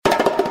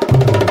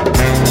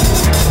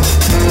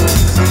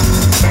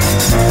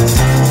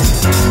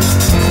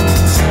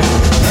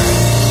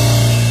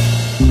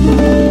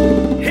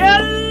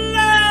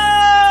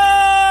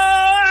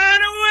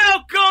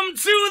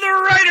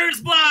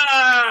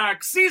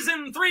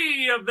Season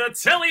 3 of the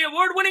Telly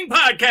Award-winning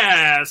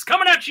podcast,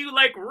 coming at you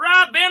like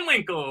Rob Van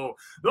Winkle,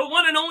 the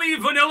one and only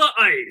Vanilla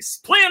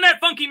Ice, playing that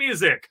funky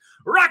music,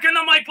 rocking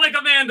the mic like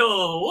a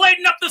vandal,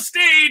 lighting up the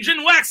stage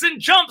and waxing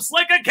jumps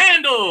like a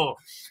candle.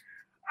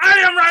 I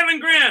am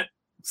Rylan Grant,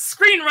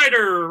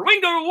 screenwriter,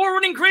 Wingo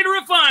Award-winning creator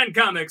of fine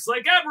comics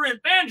like Aberrant,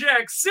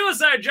 Banjax,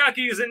 Suicide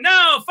Jockeys, and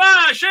now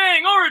Fa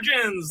Shang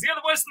Origins. The other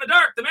voice in the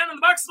dark, the man in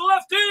the box to the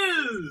left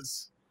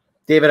is...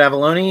 David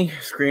Avalone,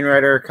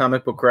 screenwriter,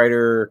 comic book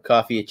writer,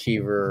 coffee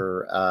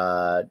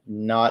achiever,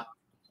 not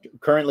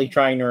currently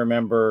trying to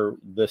remember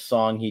the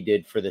song he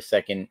did for the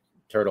second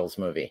Turtles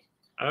movie.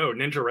 Oh,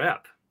 Ninja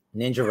Rap.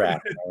 Ninja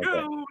Rap.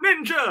 Go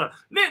Ninja!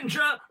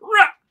 Ninja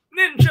Rap!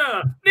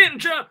 Ninja!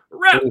 Ninja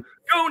Rap!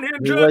 Go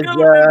Ninja! Go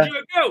Ninja!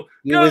 Go!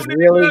 He was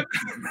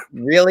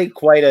really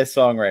quite a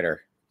songwriter.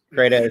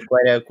 Quite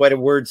a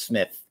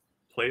wordsmith.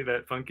 Play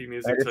that funky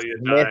music till you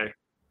die.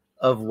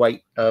 Of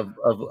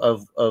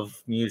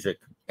music.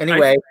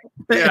 Anyway,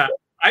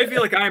 I feel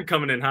like I'm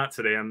coming in hot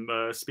today. I'm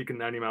speaking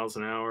 90 miles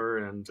an hour,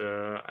 and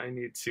I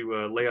need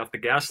to lay off the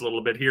gas a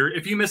little bit here.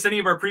 If you missed any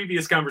of our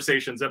previous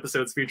conversations,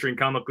 episodes featuring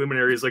comic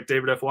luminaries like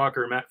David F.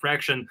 Walker, Matt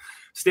Fraction,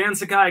 Stan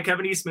Sakai,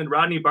 Kevin Eastman,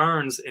 Rodney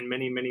Barnes, and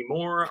many, many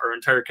more, our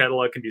entire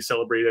catalog can be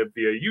celebrated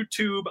via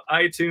YouTube,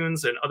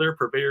 iTunes, and other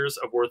purveyors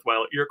of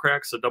worthwhile ear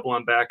cracks. So double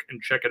on back and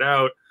check it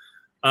out.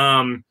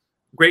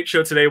 Great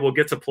show today. We'll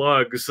get to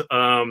plugs.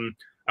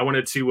 I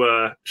wanted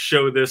to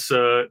show this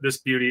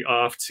beauty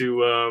off to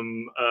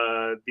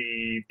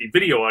the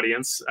video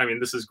audience. I mean,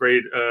 this is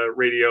great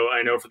radio,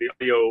 I know, for the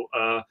audio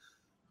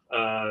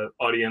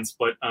audience,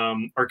 but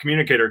our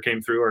communicator came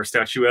through, our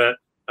statuette,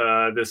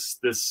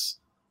 this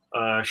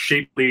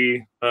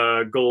shapely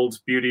gold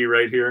beauty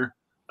right here,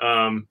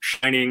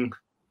 shining,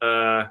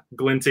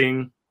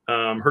 glinting,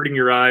 hurting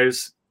your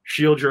eyes,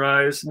 shield your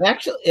eyes.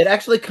 It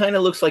actually kind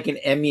of looks like an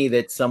Emmy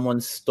that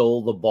someone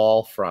stole the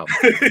ball from.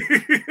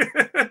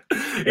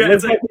 It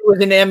looks like it was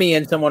an Emmy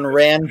and someone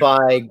ran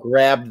by,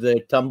 grabbed the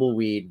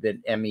tumbleweed that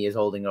Emmy is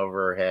holding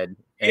over her head.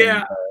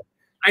 And,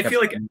 I feel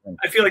like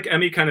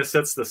Emmy kind of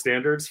sets the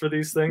standards for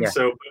these things. Yeah.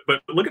 So,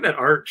 but look at that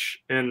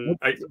arch, and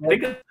I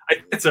think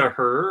it's a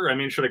her. I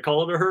mean, should I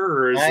call it a her,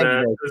 or is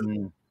that?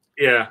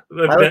 Yeah,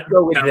 let's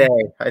go with they.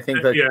 I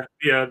think that.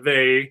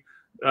 They.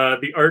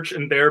 The arch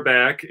in their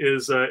back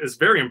is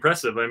very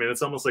impressive. I mean,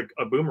 it's almost like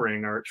a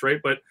boomerang arch, right?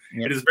 But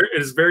it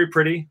is very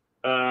pretty.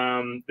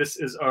 This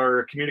is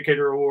our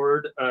communicator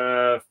award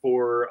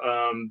for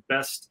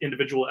best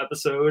individual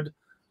episode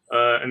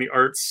in the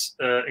arts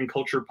and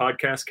culture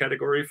podcast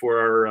category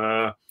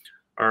for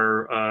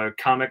our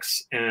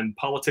comics and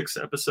politics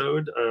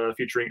episode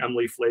featuring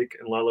Emily Flake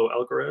and Lalo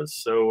Alcaraz.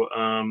 So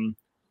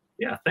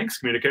thanks,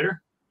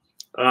 communicator.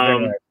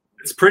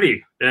 It's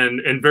pretty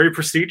and very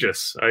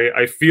prestigious.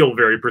 I feel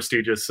very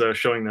prestigious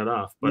showing that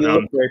off. But you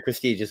look very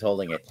prestigious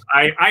holding it.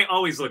 I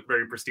always look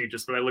very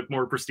prestigious, but I look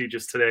more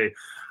prestigious today.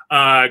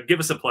 Give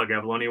us a plug,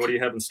 Avalone. What do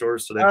you have in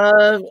stores today?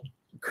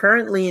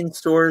 Currently in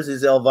stores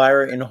is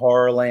Elvira in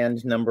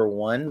Horrorland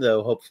 #1,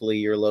 though hopefully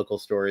your local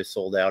store is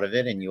sold out of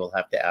it, and you will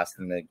have to ask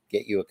them to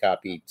get you a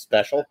copy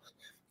special.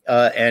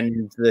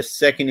 And the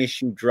second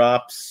issue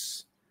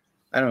drops,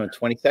 I don't know,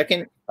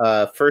 22nd.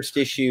 First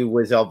issue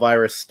was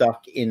Elvira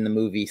stuck in the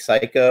movie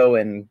Psycho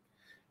and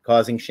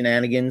causing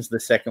shenanigans. The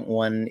second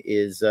one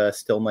is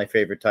still my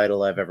favorite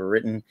title I've ever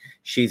written.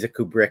 She's a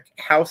Kubrick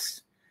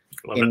House,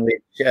 which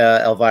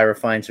Elvira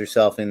finds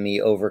herself in the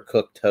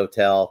overcooked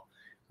hotel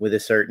with a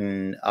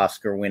certain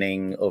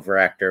Oscar-winning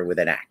overactor with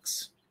an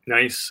axe.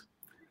 Nice.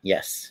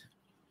 Yes.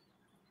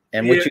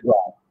 And what you got?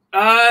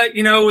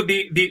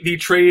 The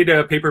trade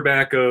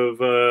paperback of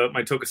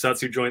my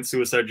Tokusatsu joint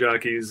Suicide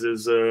Jockeys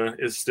is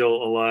still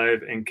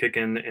alive and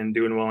kicking and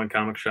doing well in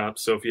comic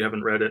shops. So if you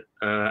haven't read it,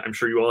 I'm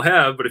sure you all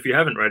have, but if you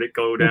haven't read it,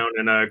 go down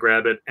and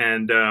grab it.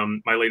 And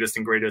my latest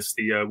and greatest,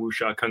 the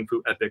Wuxia Kung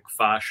Fu epic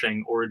Fa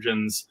Shang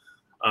Origins.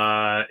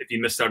 If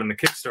you missed out on the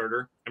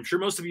Kickstarter, I'm sure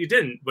most of you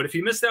didn't, but if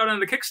you missed out on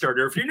the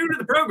Kickstarter, if you're new to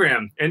the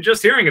program and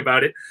just hearing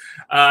about it,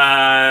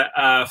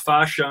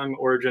 Fa Shang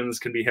Origins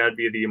can be had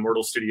via the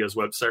Immortal Studios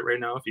website right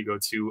now. If you go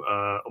to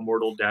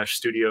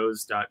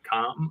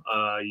immortal-studios.com,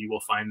 you will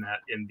find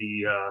that in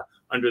the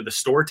under the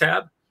store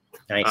tab.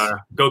 Nice.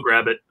 Go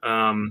grab it.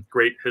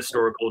 Great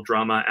historical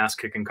drama,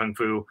 ass-kicking kung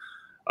fu.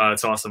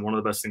 It's awesome. One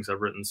of the best things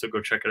I've written, so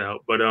go check it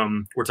out. But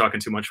we're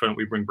talking too much. Why don't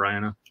we bring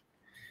Brian up?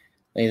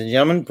 Ladies and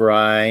gentlemen,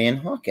 Brian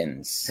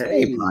Hawkins.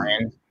 Hey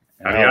Brian.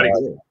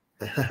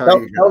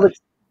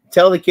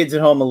 Tell the kids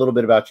at home a little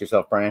bit about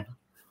yourself, Brian.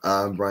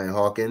 I'm Brian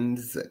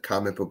Hawkins,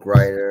 comic book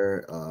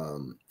writer,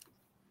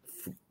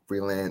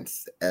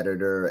 freelance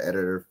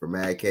editor for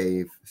Mad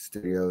Cave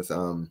Studios.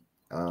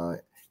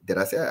 Did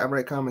I say I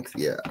write comics?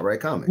 Yeah, I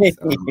write comics.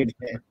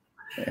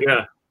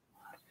 Yeah.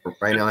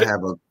 Right now I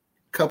have a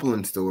couple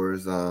in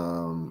stores.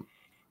 One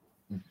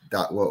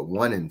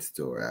in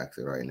store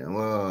actually right now.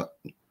 Well,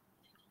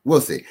 we'll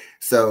see.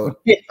 So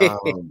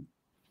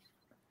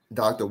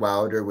Dr.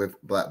 Wilder with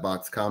Black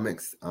Box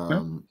Comics.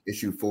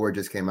 Issue 4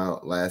 just came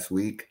out last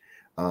week.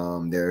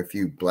 There are a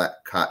few Black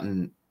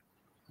Cotton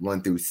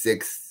 1 through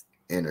 6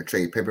 and a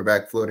trade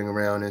paperback floating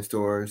around in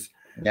stores.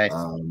 Nice.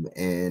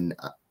 And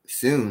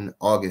soon,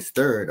 August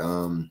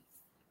 3rd,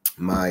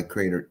 my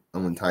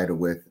creator-owned title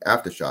with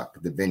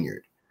Aftershock, The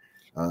Vineyard,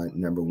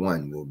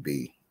 #1 will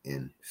be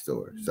in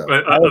stores. So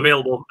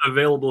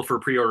available for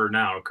pre-order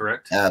now,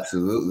 correct?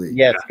 Absolutely.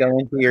 Yes, go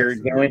into your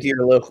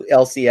local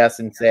LCS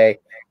and say,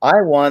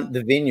 I want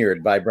The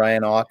Vineyard by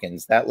Brian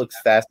Hawkins. That looks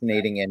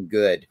fascinating and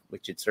good,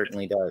 which it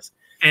certainly does.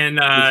 And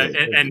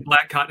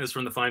Black Cotton is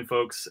from the fine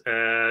folks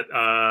at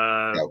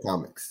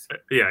Comics.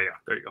 Yeah,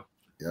 there you go.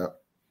 Yep.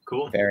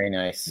 Cool. Very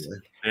nice.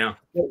 Yeah.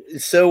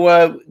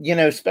 So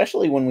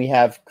especially when we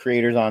have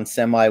creators on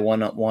semi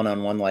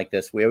one-on-one like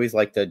this, we always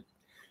like to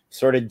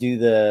sort of do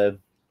the,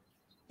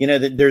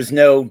 there's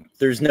no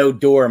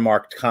door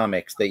marked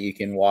comics that you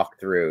can walk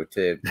through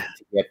to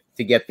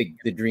get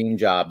the dream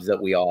jobs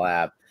that we all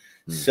have.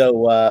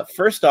 So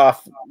first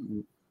off,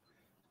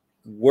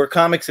 were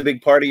comics a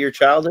big part of your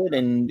childhood,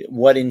 and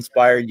what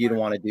inspired you to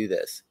want to do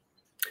this?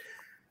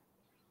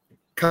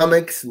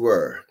 Comics,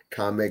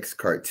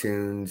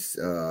 cartoons,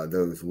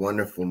 those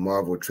wonderful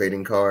Marvel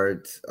trading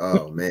cards.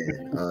 Oh man,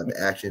 the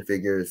action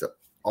figures,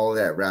 all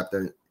that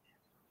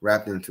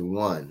wrapped into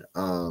one.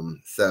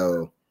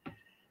 So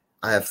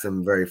I have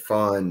some very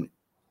fond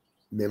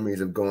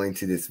memories of going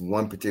to this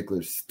one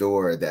particular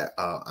store that,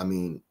 I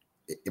mean,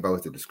 if I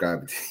was to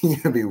describe it to you,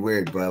 it'd be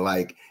weird, but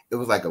like it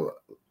was like a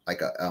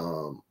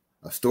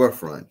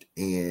storefront,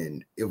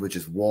 and it was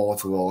just wall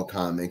to wall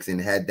comics, and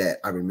had that,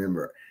 I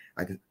remember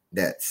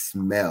that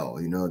smell,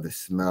 the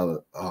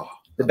smell of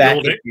the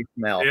back issue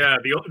smell. Yeah,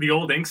 the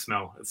old ink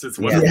smell. It's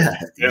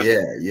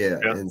yeah.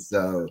 And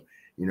so,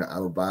 I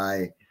would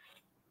buy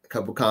a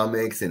couple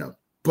comics and a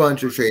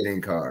bunch of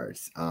trading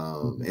cards.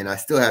 And I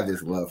still have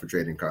this love for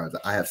trading cards.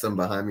 I have some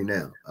behind me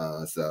now.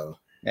 So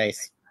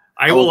nice.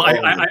 I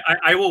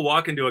will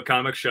walk into a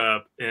comic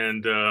shop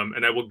and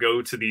I will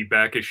go to the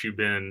back issue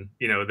bin.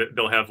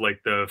 They'll have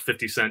like the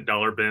 50-cent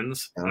dollar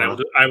bins, and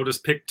I will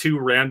just pick 2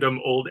 random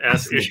old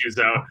ass issues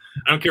out.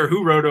 I don't care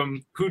who wrote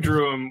them, who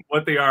drew them,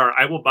 what they are.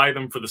 I will buy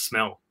them for the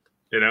smell.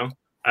 I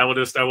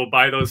will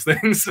buy those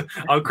things.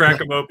 I'll crack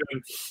them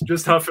open,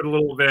 just huff it a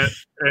little bit,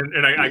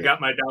 and I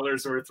got my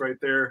dollar's worth right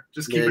there.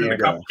 Just keep it in the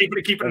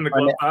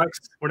glove box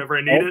whenever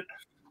I need it.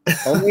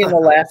 Only in the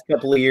last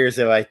couple of years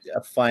have I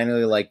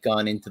finally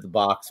gone into the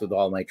box with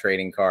all my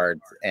trading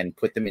cards and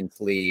put them in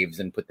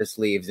sleeves and put the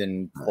sleeves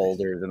in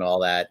folders and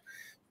all that.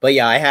 But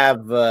yeah, I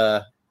have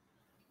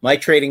my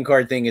trading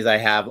card thing is I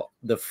have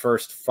the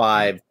first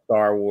 5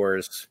 Star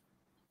Wars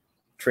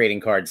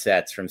trading card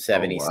sets from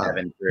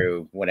 77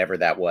 through whenever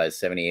that was,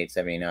 78,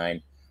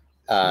 79.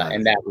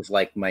 And that was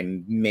like my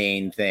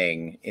main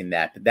thing in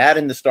that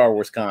and the Star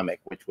Wars comic,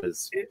 which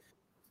was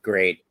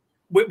great.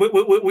 We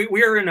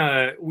are in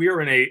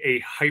a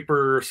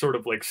hyper sort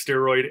of like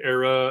steroid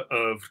era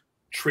of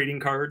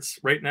trading cards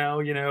right now,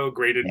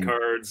 graded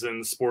cards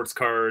and sports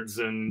cards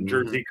and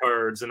jersey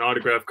cards and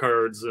autograph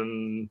cards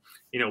and,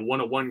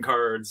 101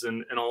 cards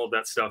and all of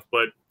that stuff.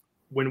 But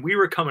when we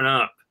were coming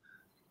up,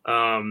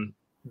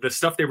 the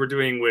stuff they were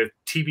doing with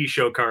TV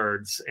show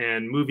cards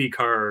and movie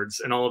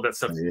cards and all of that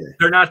stuff,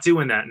 they're not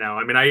doing that now.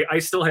 I mean, I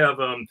still have,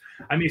 I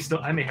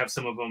may have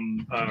some of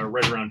them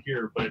right around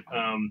here, but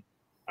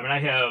I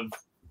have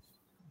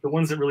the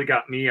ones that really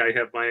got me. I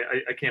have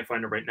I can't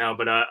find them right now,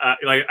 but I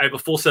have a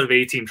full set of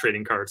A-Team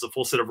trading cards, a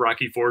full set of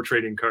Rocky IV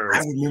trading cards.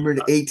 I remember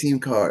the A-Team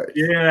card.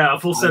 Yeah, a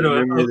full set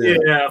of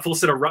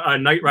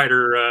Knight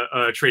Rider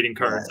trading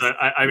cards. Yes.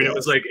 I mean, it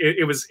was like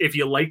it was, if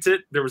you liked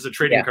it, there was a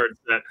trading card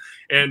set,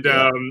 and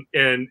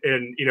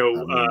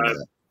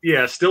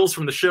stills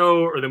from the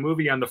show or the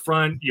movie on the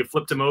front. You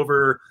flipped them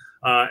over.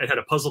 It had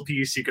a puzzle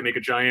piece. You could make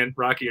a giant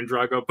Rocky and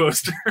Drago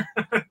poster.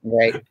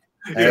 Right.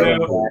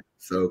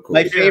 So cool.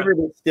 My favorite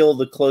is still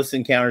the Close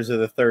Encounters of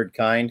the Third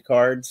Kind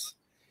cards,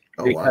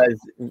 because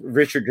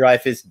Richard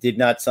Dreyfuss did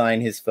not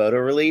sign his photo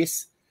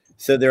release,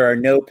 so there are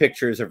no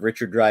pictures of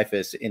Richard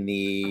Dreyfuss in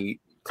the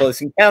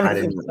Close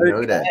Encounters of the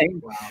Third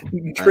Kind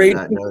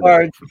trading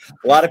cards.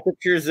 A lot of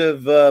pictures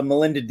of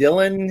Melinda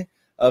Dillon,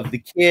 of the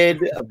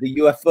kid, of the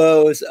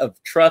UFOs,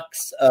 of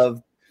trucks,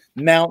 of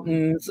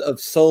mountains, of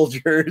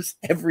soldiers,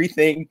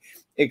 everything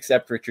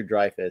except Richard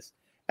Dreyfuss.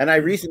 And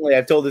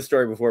I've told this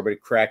story before, but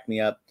it cracked me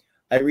up.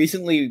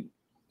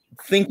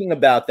 Thinking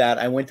about that,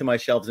 I went to my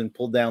shelves and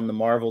pulled down the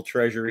Marvel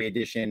Treasury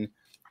edition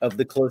of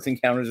the Close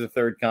Encounters of the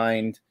Third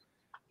Kind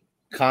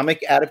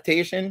comic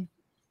adaptation.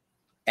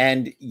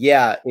 And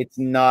yeah, it's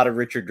not a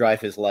Richard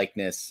Dreyfuss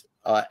likeness.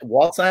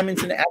 Walt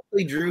Simonson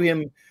actually drew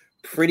him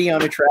pretty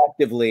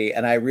unattractively.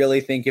 And I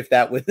really think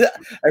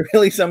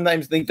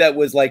sometimes think that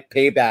was like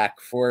payback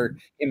for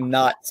him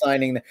not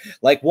signing.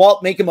 Like,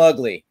 Walt, make him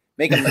ugly.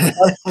 Make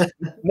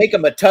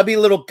him a tubby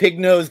little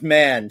pig-nosed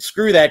man.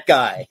 Screw that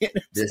guy.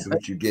 This is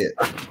what you get.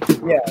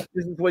 Yeah,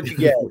 this is what you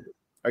get.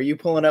 Are you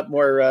pulling up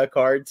more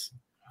cards?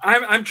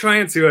 I'm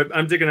trying to.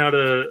 I'm digging out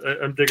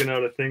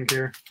a thing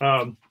here.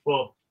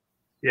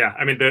 Yeah.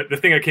 I mean, the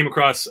thing I came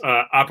across,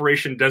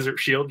 Operation Desert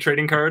Shield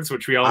trading cards,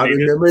 which we all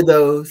needed. I remember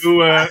those. Who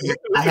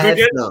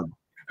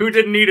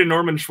didn't need a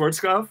Norman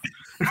Schwarzkopf?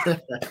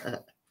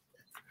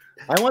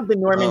 I want the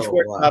Norman Oh,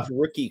 Schwarzkopf wow.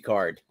 rookie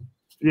card.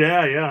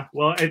 Yeah.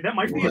 Well, that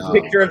might be Wow. A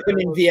picture of him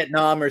in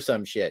Vietnam or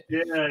some shit.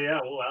 Yeah.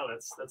 Well, wow,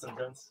 that's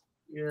intense.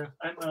 Yeah,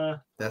 I'm.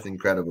 That's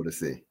incredible to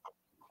see.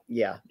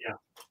 Yeah.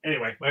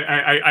 Anyway,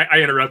 I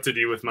interrupted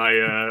you with my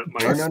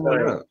my. Oh,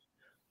 no.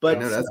 But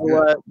No, that's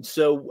good.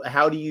 so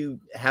how do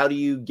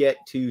you get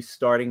to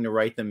starting to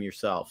write them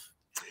yourself?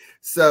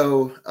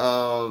 So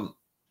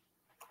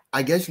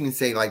I guess you can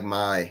say like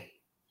my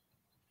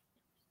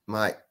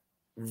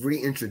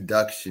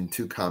reintroduction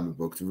to comic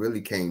books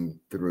really came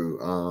through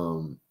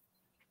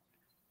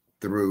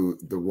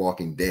The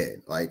Walking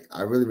Dead. Like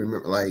I really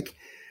remember like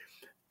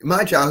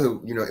my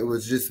childhood, it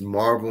was just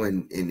Marvel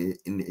in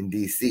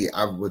DC.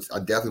 I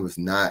definitely was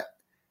not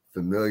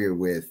familiar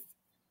with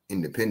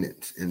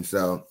independence. And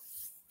so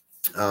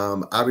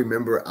I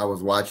remember I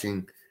was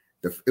watching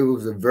it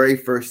was the very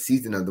first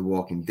season of The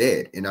Walking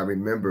Dead. And I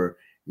remember,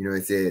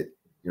 it said,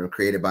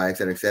 created by et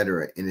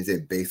cetera, and it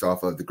said based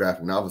off of the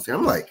graphic novels. And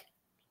I'm like,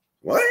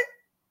 what?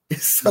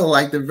 So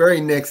like the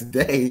very next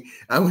day,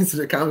 I went to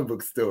the comic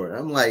book store.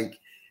 I'm like,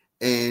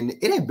 and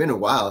it had been a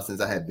while since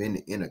I had been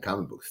in a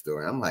comic book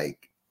store. I'm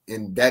like,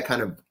 and that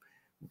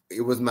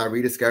it was my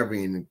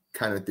rediscovery and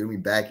kind of threw me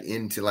back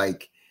into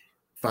like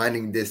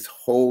finding this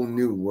whole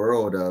new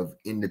world of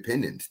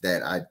independence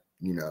that I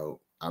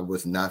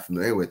was not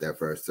familiar with at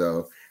first.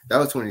 So that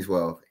was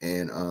 2012.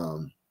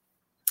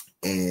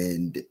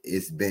 And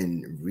it's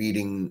been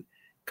reading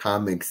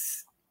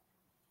comics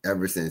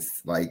ever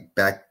since, like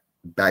back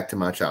to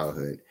my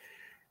childhood,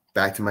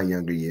 back to my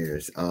younger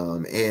years.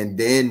 And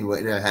then what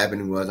ended up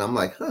happening was I'm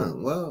like,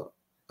 well,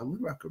 I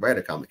wonder if I could write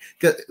a comic.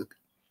 Cause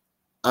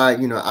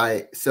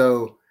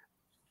so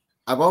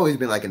I've always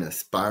been like an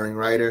aspiring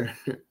writer.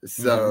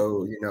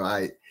 So,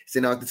 I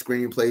sent out the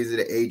screenplays to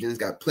the agents,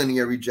 got plenty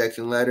of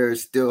rejection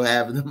letters, still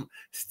have them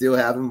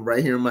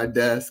right here on my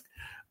desk.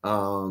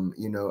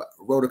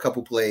 Wrote a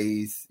couple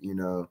plays,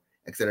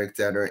 et cetera, et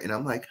cetera. And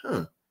I'm like,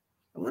 I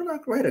wonder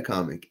if I could write a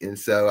comic. And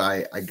so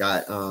I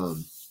got,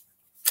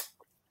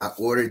 I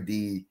ordered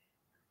the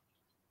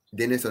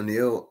Dennis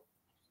O'Neil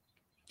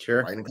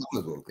writing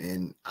comic book,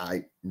 and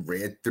I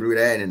read through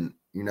that, and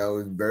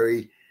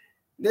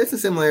there's some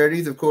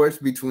similarities, of course,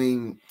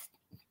 between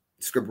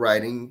script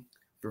writing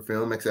for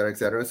film, et cetera, et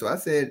cetera. So I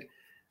said,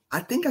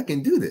 I think I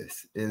can do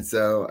this. And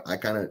so I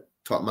kind of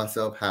taught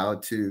myself how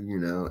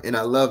to, and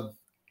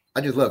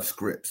I just love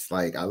scripts.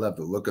 Like I love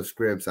the look of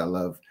scripts. I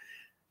love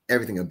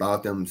everything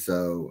about them.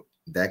 So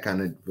that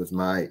kind of was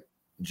my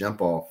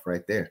jump off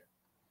right there.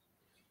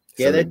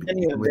 Yeah, so that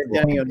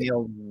Denny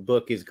O'Neil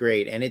book is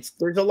great. And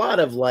there's a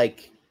lot of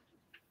like,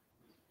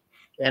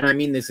 and I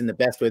mean this in the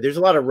best way, there's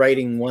a lot of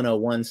writing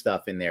 101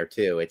 stuff in there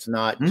too. It's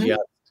not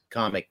just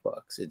comic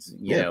books. It's,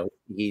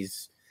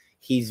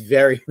 he's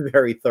very,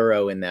 very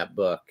thorough in that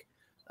book.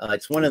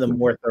 It's one of the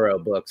more thorough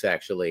books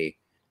actually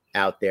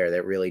out there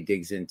that really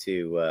digs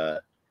into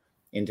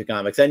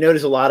comics. I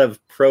notice a lot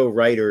of pro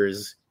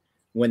writers,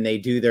 when they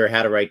do their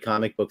How to Write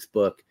Comic Books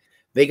book,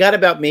 they got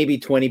about maybe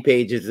 20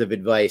 pages of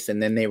advice,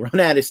 and then they run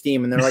out of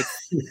steam, and they're like,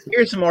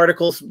 here's some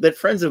articles that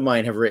friends of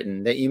mine have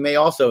written that you may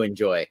also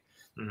enjoy.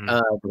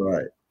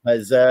 Right.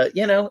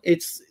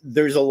 Because,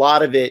 there's a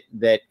lot of it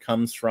that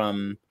comes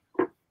from,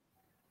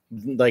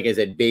 like I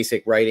said,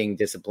 basic writing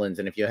disciplines.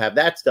 And if you have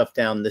that stuff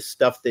down, the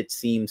stuff that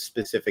seems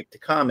specific to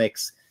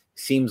comics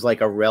seems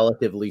like a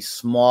relatively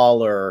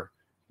smaller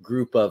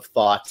group of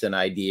thoughts and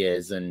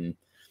ideas and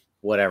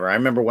whatever. I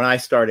remember when I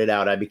started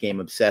out, I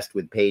became obsessed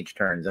with page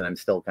turns, and I'm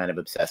still kind of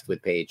obsessed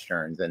with page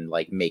turns and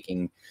like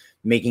making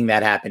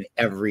that happen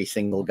every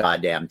single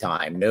goddamn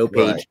time. No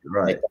page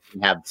that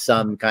doesn't have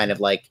some kind of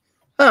like,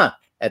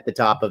 at the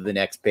top of the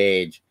next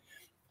page.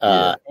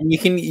 And you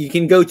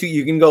can go a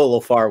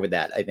little far with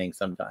that, I think,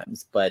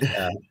 sometimes, but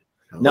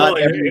not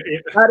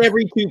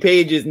every 2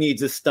 pages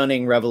needs a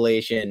stunning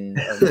revelation.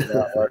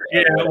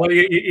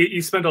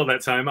 You spend all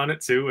that time on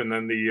it too, and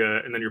then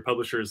your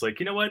publisher is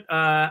like, you know what?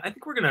 I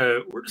think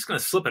we're just gonna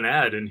slip an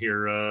ad in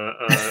here, up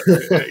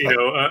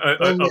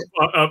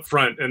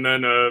front, and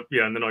then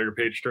and then all your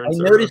page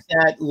turns. I noticed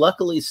that.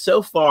 Luckily,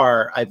 so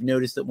far, I've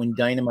noticed that when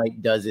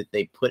Dynamite does it,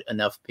 they put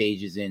enough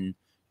pages in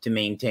to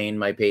maintain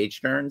my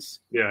page turns.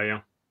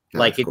 Yeah.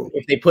 Like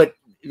if they put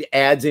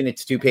ads in,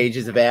 it's 2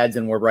 pages of ads,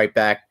 and we're right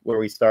back where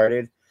we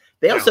started.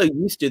 They also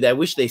used to, I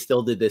wish they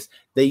still did this.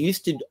 They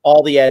used to,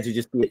 all the ads would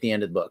just be at the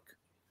end of the book.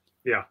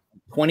 Yeah.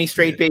 20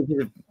 straight pages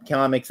of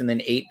comics and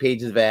then 8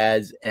 pages of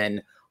ads.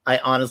 And I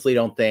honestly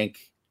I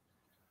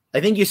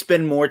think you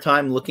spend more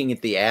time looking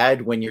at the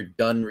ad when you're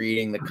done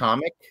reading the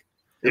comic.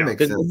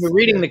 Because when you're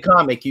reading the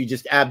comic, you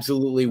just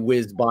absolutely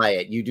whiz by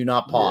it. You do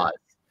not pause.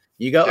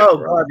 You go,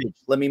 garbage.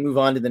 Let me move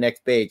on to the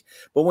next page.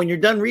 But when you're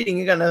done reading,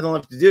 you got nothing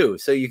left to do.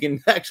 So you can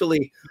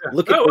actually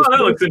look at. That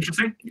looks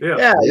interesting. You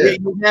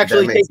can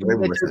actually take a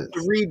minute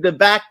to read the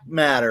back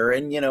matter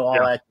and all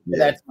that.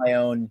 That's my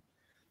own.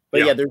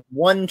 But there's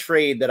one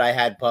trade that I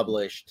had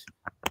published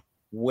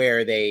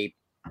where they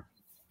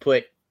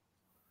put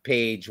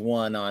page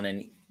 1 on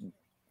an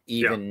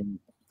even,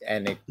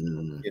 and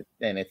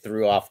it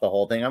threw off the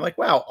whole thing. I'm like,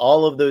 wow,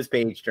 all of those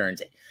page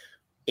turns.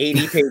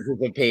 80 pages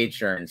of page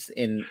turns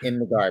in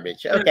the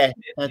garbage. Okay.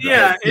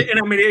 Yeah, and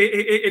I mean,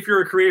 if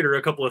you're a creator,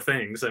 a couple of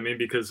things. I mean,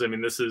 because I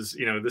mean, this is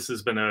this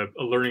has been a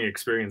learning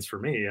experience for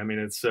me. I mean,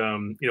 it's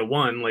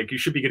one, like, you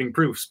should be getting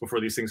proofs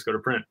before these things go to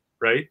print,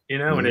 right?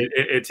 And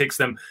it takes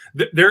them.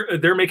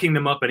 They're making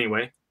them up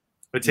anyway.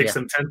 It takes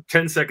them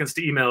 10 seconds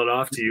to email it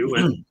off to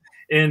you,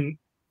 and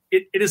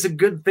it is a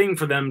good thing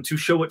for them to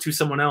show it to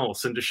someone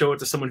else and to show it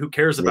to someone who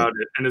cares about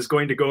it and is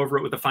going to go over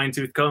it with a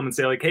fine-tooth comb and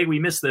say, like, hey, we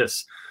missed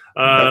this.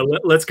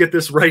 Let's get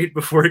this right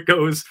before it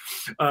goes,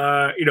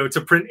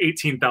 to print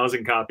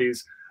 18,000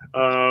 copies,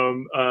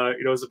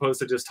 as opposed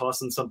to just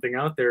tossing something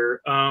out there.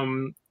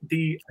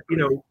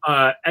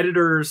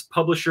 Editors,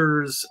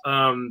 publishers,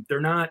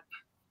 they're not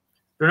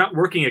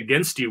working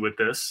against you with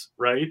this,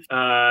 right?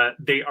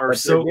 They are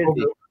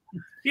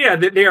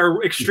they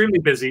are extremely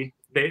busy.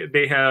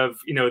 They have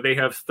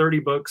 30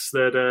 books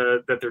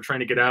that they're trying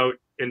to get out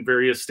in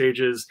various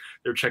stages.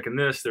 They're checking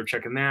this, they're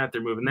checking that,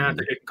 they're moving that.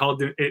 They're getting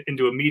called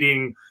into a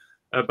meeting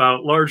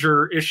about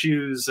larger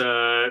issues.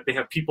 They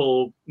have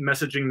people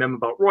messaging them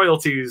about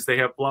royalties. They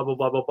have blah, blah,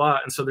 blah, blah, blah.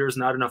 And so there's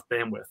not enough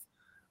bandwidth.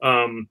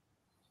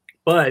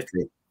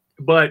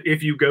 But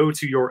if you go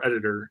to your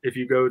editor, if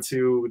you go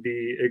to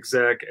the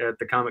exec at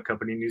the comic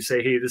company and you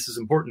say, hey, this is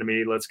important to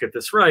me, let's get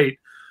this right.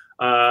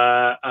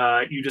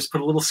 You just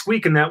put a little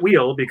squeak in that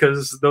wheel,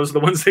 because those are the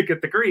ones that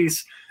get the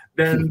grease.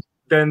 Then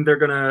they're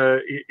gonna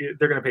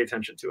pay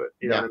attention to it.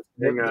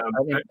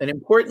 An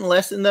important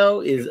lesson, though,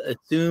 is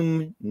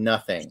assume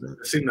nothing.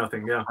 Assume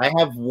nothing. Yeah. I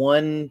have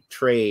one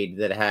trade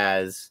that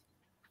has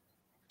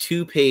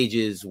 2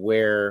 pages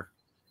where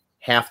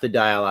half the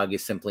dialogue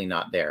is simply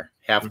not there.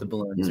 Half the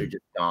balloons are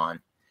just gone,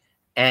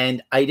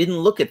 and I didn't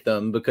look at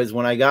them, because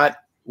when I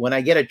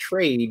get a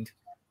trade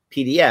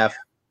PDF,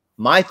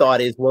 my thought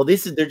is, well,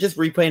 they're just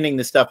reprinting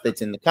the stuff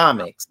that's in the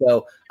comics,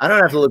 so I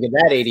don't have to look at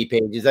that 80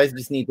 pages. I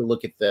just need to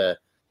look at the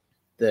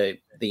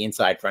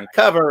inside front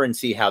cover and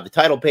see how the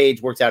title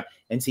page works out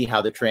and see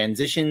how the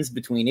transitions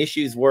between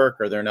issues work.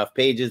 Are there enough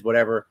pages,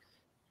 whatever?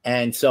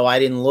 And so I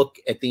didn't look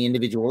at the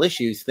individual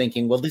issues,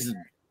 thinking, well,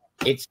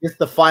 it's just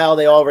the file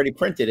they already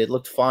printed. It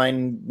looked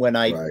fine when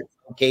I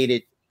okayed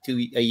it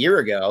a year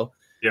ago.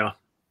 Yeah.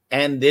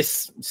 And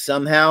this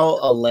somehow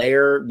a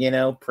layer,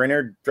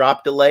 printer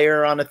dropped a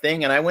layer on a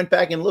thing. And I went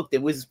back and looked.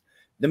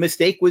 The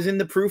mistake was in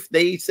the proof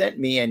they sent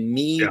me, and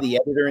the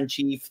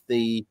editor-in-chief,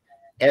 the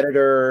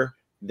editor,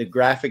 the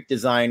graphic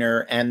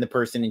designer, and the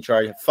person in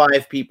charge.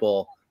 5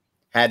 people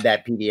had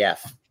that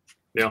PDF.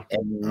 Yeah.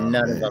 And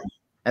none of them.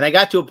 And I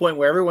got to a point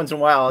where every once in a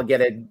while I'll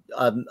get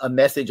a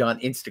message on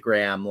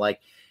Instagram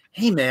like,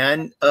 hey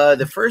man,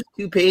 the first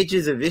 2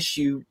 pages of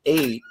issue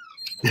 8.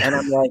 And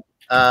I'm like,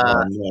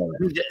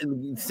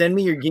 send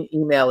me your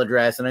email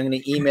address and I'm going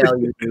to email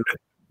you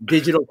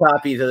digital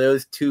copies of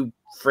those 2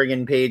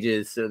 friggin'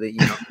 pages so that you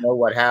know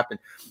what happened.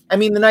 I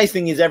mean, the nice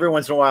thing is every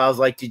once in a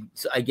while I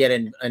get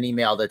an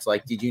email that's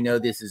like, did you know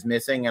this is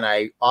missing? And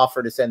I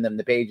offer to send them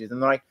the pages,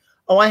 and they're like,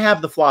 oh, I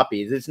have the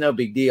floppies. It's no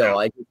big deal.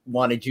 I just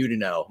wanted you to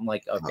know. I'm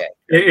like, okay.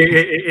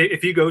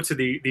 If you go to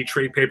the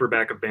trade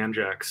paperback of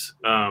Banjax,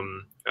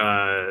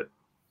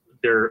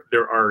 there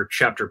are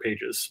chapter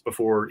pages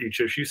before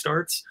each issue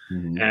starts,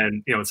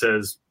 and it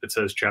says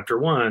chapter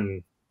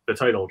 1, the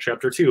title,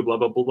 chapter 2, blah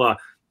blah blah blah.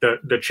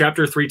 The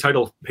chapter 3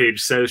 title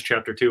page says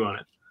chapter 2 on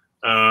it.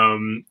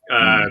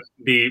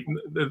 The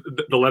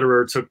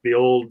letterer took the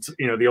old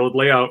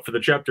layout for the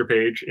chapter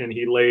page, and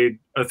he laid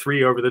a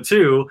 3 over the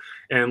 2,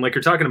 and like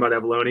you're talking about,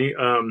 Avalone,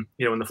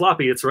 in the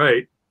floppy it's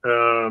right,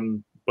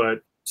 but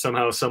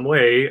somehow, some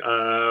way,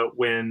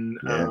 when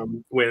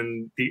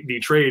the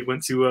trade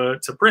went to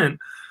print,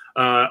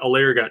 a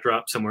layer got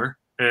dropped somewhere,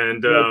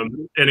 and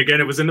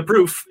again, it was in the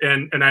proof,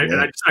 and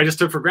I just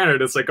took for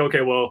granted. It's like, okay,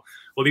 well,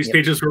 these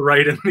pages were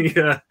right in they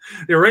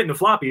were right in the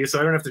floppy, so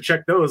I don't have to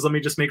check those. Let me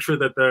just make sure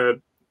that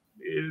the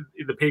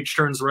page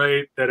turns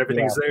right, that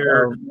everything's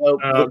there.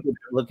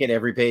 Look at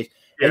every page.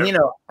 Yeah. And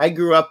I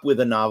grew up with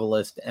a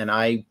novelist, and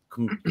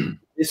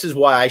this is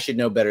why I should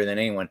know better than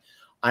anyone.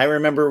 I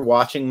remember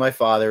watching my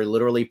father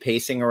literally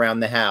pacing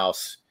around the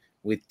house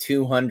with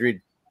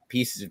 200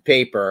 pieces of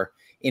paper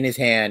in his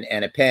hand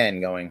and a pen,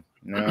 going,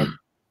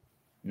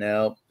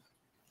 nope.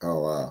 Oh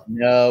wow.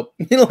 Nope.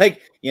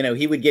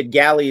 He would get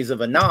galleys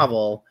of a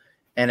novel,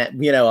 and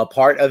a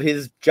part of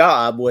his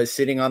job was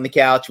sitting on the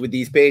couch with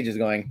these pages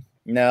going,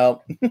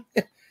 no,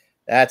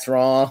 that's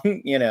wrong,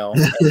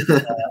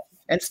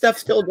 and stuff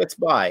still gets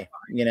by,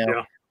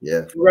 Yeah. He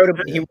wrote a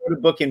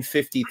book in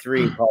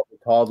 1953 called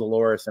Paul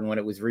Dolores, and when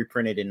it was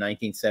reprinted in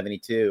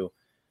 1972,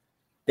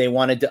 they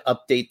wanted to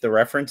update the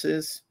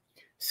references.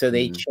 So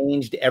they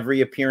changed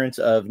every appearance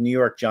of New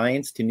York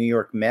Giants to New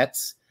York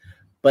Mets,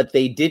 but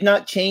they did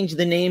not change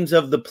the names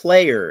of the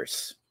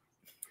players.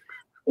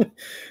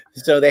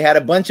 So they had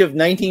a bunch of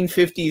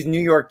 1950s New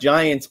York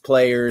Giants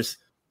players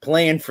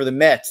playing for the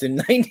Mets in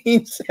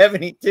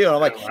 1972. And I'm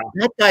like,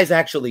 that guy's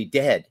actually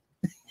dead.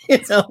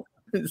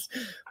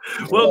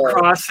 We'll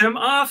cross him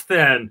off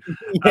then.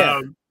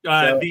 Yeah.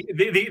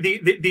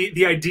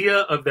 The idea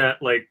of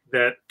that, like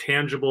that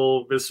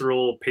tangible,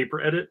 visceral paper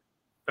edit,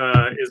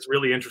 is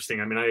really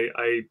interesting. I mean,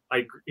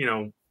 I you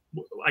know,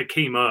 I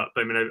came up.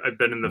 I mean, I've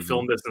been in the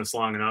film business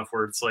long enough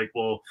where it's like,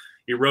 well,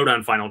 you wrote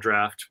on Final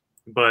Draft,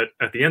 but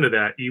at the end of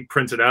that, you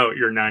printed out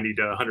your 90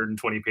 to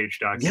 120 page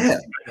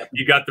document. Yeah.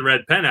 You got the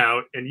red pen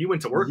out and you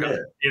went to work on it.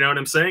 You know what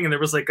I'm saying? And there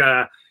was like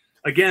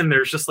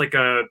there's just like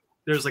a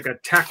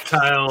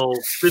tactile,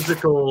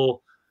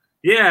 physical.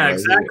 Yeah,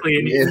 exactly.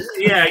 And you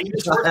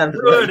just work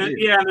through it. And,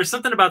 and there's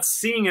something about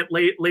seeing it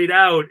laid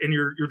out, and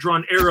you're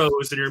drawing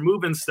arrows and you're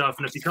moving stuff,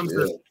 and it becomes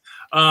this.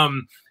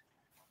 And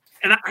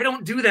I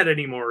don't do that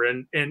anymore.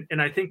 And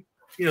I think,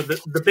 you know,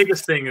 the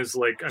biggest thing is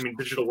like, I mean,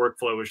 digital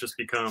workflow has just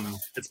become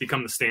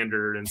the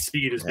standard, and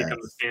speed has become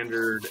the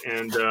standard.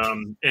 And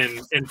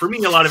for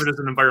me, a lot of it is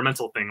an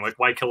environmental thing. Like,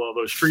 why kill all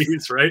those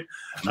trees, right?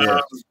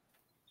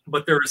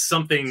 But there is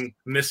something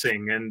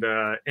missing, and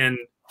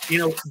you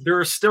know, there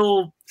are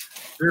still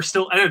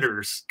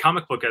editors,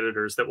 comic book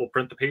editors, that will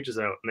print the pages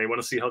out and they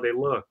want to see how they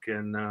look.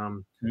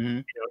 And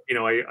you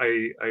know,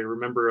 I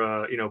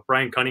remember you know,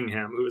 Brian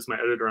Cunningham, who was my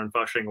editor on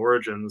Fashing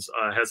Origins,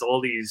 has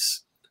all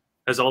these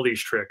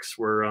tricks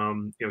where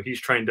you know, he's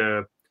trying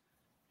to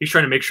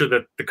make sure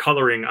that the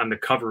coloring on the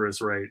cover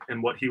is right.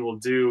 And what he will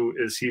do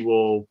is he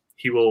will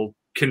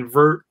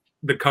convert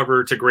the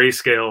cover to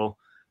grayscale,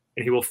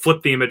 and he will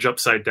flip the image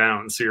upside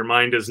down. So your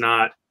mind is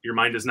not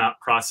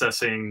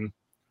processing.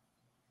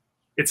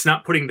 It's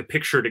not putting the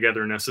picture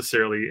together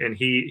necessarily, and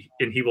he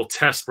will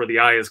test where the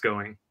eye is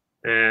going,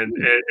 and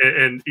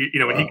you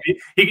know, and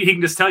he can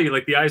just tell you,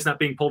 like, the eye is not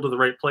being pulled to the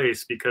right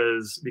place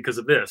because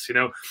of this. You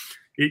know,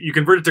 you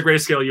convert it to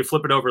grayscale, you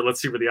flip it over,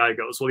 let's see where the eye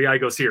goes. Well, the eye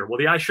goes here. Well,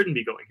 the eye shouldn't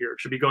be going here.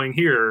 It should be going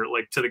here,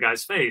 like to the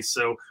guy's face.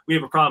 So we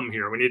have a problem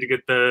here. We need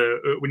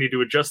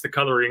to adjust the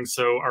coloring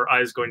so our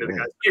eye is going to the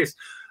guy's face.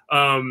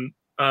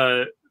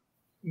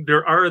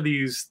 There are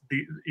these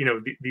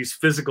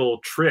physical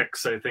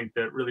tricks, I think,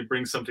 that really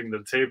bring something to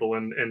the table.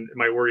 And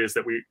my worry is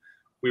that we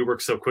work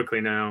so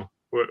quickly now.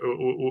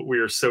 We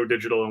are so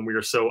digital, and we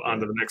are so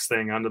onto the next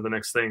thing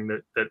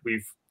that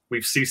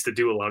we've ceased to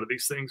do a lot of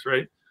these things,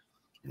 right?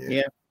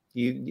 Yeah.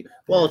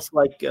 Well, it's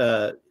like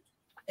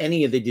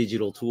any of the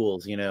digital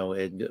tools, you know.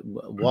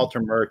 Walter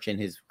Murch, in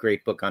his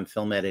great book on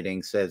film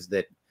editing, says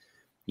that,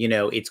 you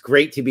know, it's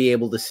great to be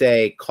able to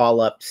say,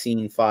 call up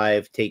scene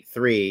 5, take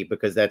 3,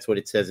 because that's what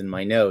it says in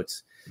my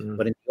notes.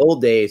 But in the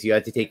old days, you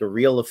had to take a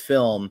reel of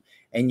film,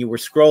 and you were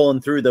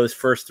scrolling through those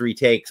first 3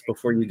 takes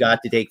before you got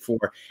to take 4.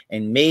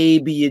 And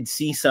maybe you'd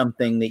see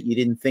something that you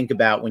didn't think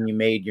about when you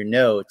made your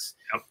notes.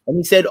 And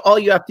he said, all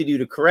you have to do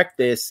to correct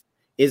this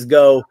is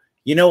go,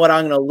 you know what,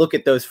 I'm going to look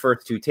at those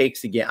first 2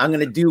 takes again. I'm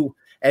going to do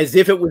as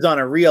if it was on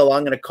a reel.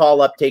 I'm going to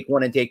call up take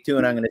 1 and take 2,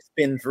 and I'm going to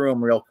spin through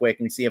them real quick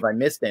and see if I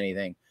missed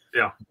anything.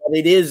 Yeah, but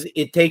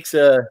it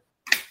does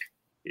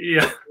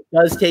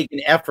take an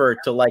effort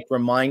to, like,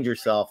 remind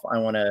yourself,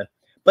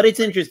 but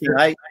it's interesting.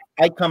 I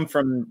come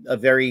from a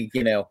very,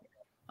 you know,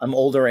 I'm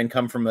older and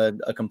come from a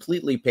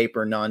completely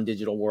paper,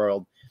 non-digital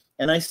world.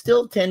 And I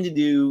still tend to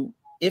do,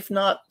 if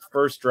not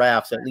first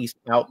drafts, at least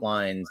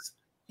outlines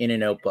in a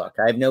notebook.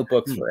 I have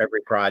notebooks for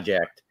every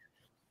project,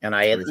 and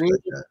I at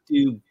least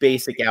do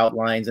basic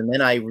outlines, and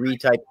then I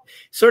retype,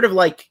 sort of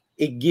like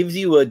it gives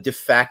you a de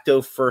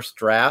facto first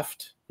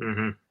draft.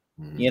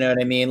 You know what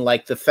I mean?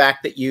 Like the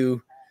fact that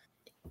you,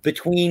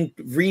 between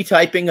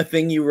retyping a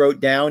thing you wrote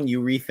down,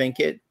 you rethink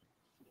it.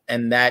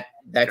 And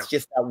that's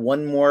just that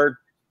one more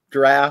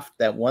draft,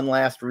 that one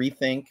last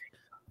rethink.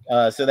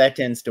 So that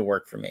tends to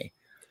work for me.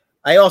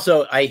 I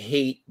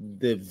hate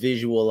the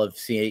visual of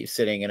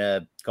sitting in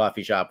a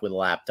coffee shop with a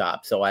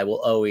laptop. So I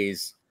will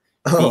always,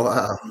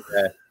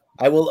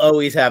 I will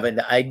always have it.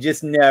 I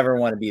just never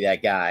want to be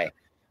that guy.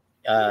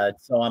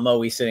 So I'm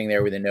always sitting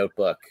there with a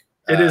notebook.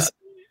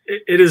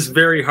 It is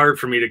very hard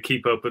for me to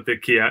keep up with the,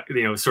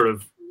 you know, sort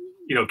of,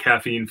 you know,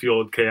 caffeine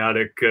fueled,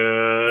 chaotic,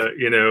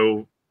 you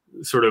know,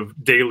 sort of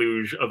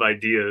deluge of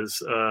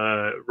ideas,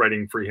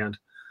 writing freehand.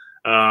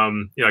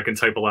 You know, I can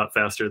type a lot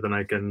faster than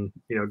I can,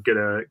 you know, get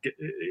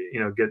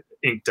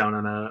ink down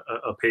on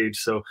a page.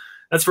 So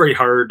that's very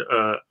hard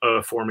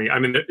for me. I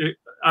mean,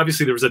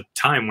 obviously there was a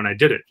time when I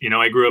did it. You know,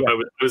 I grew up, I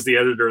was the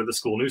editor of the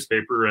school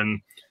newspaper,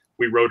 and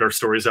we wrote our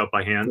stories out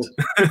by hand,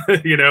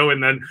 you know,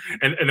 and then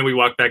we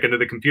walked back into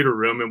the computer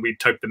room and we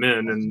typed them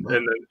in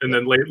and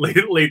then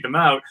laid them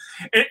out.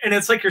 And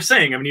it's like you're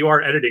saying, I mean, you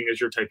are editing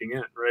as you're typing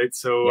in, right?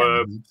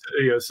 So,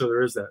 yeah, so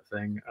there is that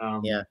thing.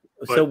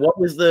 So what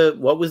was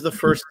the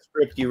first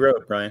script you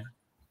wrote, Brian?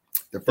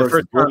 The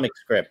first comic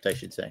script, I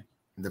should say.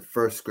 The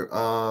first script,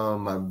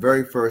 my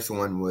very first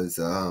one was,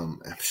 to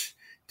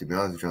be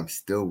honest with you, I'm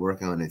still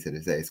working on it to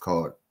this day. It's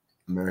called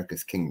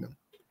America's Kingdom.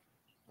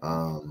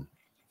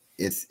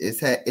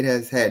 It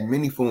has had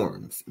many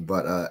forms,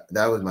 but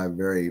that was my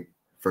very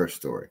first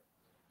story.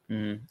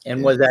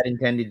 And was that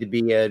intended to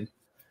be a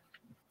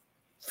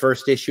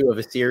first issue of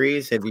a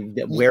series?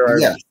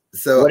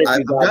 So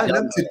I've gotten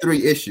up to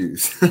 3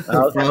 issues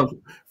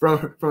from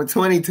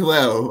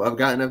 2012. I've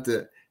gotten up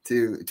to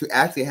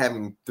actually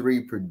having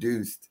 3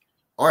 produced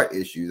art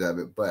issues of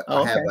it, but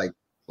I have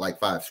like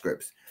 5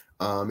 scripts.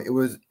 It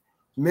was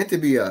meant to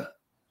be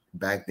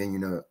back then, you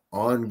know,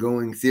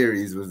 ongoing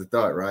series was the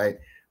thought, right?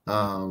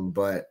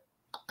 But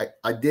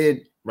I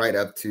did write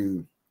up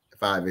to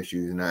 5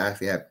 issues, and I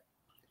actually have,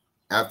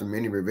 after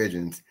many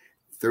revisions,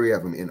 3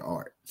 of them in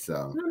art.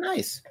 So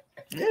nice.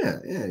 Yeah.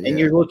 And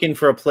you're looking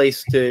for a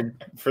place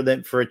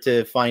for it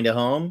to find a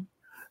home?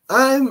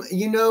 Kind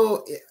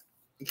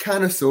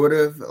of, sort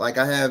of. Like,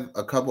 I have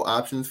a couple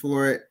options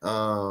for it.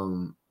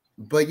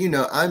 But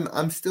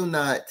I'm still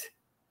not.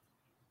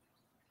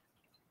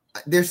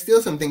 There's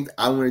still some things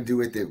I want to do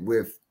with it,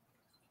 with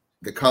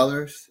the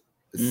colors.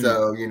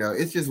 So,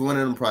 it's just one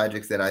of them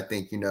projects that I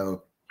think,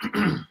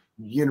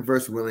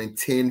 universe willing,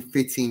 10,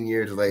 15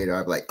 years later,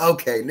 I'm like,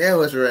 okay,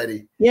 now it's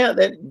ready. Yeah,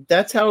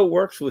 that's how it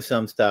works with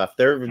some stuff.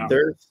 There's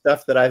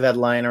stuff that I've had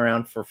lying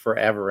around for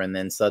forever, and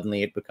then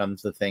suddenly it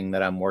becomes the thing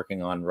that I'm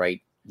working on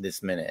right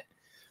this minute.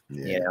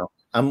 Yeah.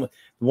 I'm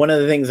one of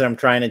the things that I'm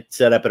trying to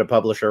set up at a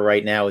publisher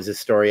right now is a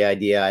story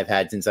idea I've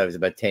had since I was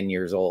about 10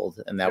 years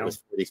old, and that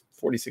was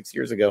 46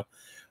 years ago.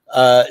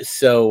 It's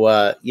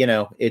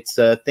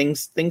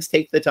things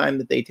take the time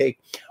that they take.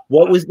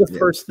 What was the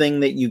first thing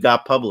that you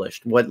got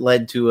published? What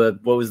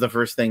was the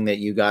first thing that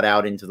you got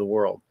out into the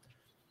world?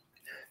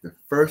 The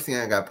first thing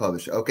I got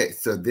published. Okay,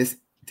 so this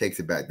takes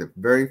it back. The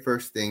very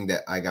first thing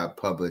that I got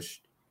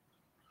published,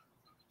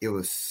 it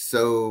was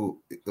so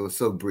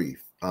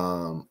brief.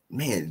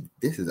 Man,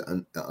 this is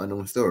an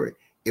unknown story.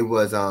 It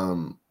was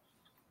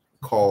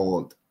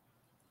called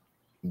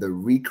The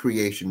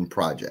Recreation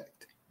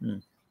Project.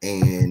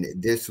 And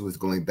this was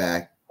going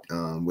back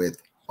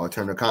with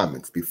Alternative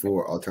Comics,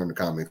 before Alternative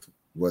Comics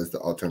was the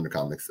Alternative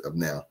Comics of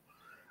now.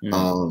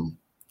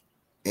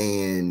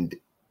 And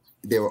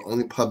they were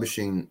only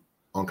publishing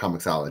on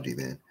Comixology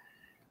then.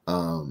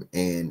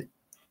 And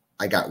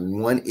I got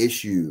 1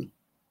 issue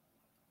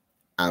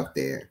out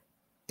there,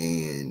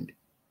 and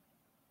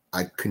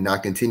I could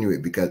not continue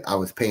it because I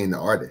was paying the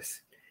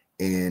artist,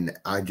 and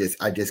I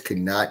just could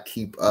not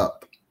keep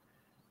up.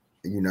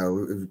 It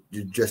was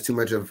just too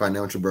much of a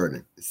financial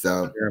burden.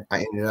 So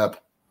I ended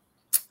up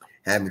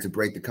having to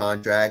break the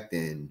contract,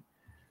 and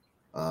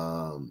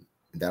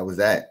that was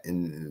that.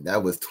 And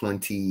that was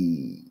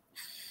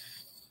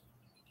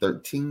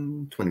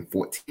 2014,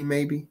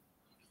 maybe.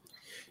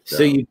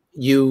 So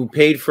you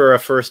paid for a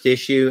first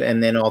issue,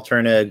 and then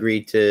Alterna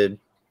agreed to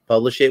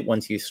publish it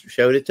once you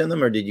showed it to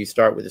them, or did you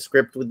start with a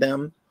script with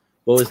them?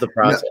 What was the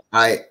process?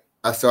 No,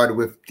 I started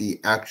with the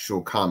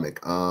actual comic.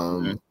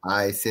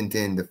 I sent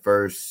in the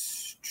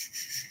first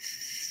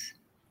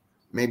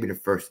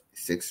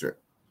 6 or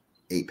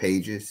 8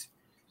 pages.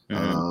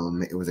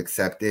 It was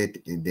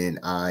accepted, and then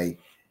I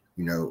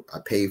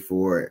paid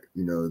for it,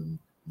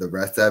 the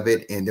rest of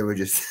it, and there was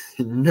just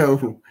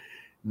no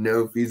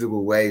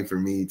feasible way for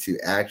me to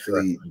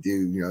actually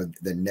do,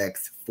 the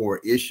next 4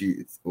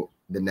 issues.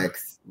 The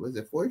next, was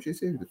it 4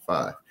 issues? It was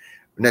 5.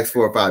 The next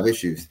 4 or 5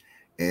 issues,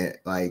 and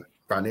like,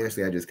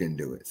 financially, I just couldn't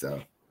do it.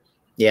 So,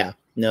 yeah,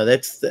 no,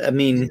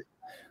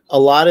 a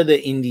lot of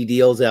the indie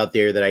deals out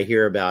there that I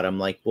hear about, I'm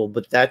like, well,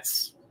 but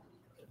that's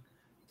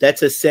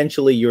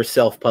essentially you're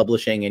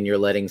self-publishing, and you're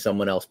letting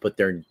someone else put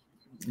their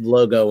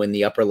logo in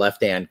the upper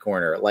left-hand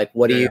corner. Like,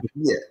 what do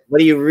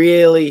you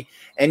really?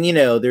 And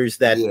there's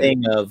that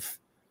thing of,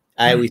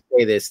 I always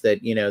say this,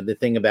 that the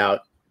thing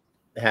about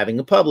having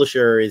a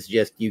publisher is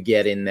just you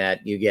get in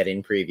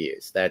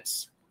previews.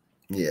 That's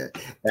the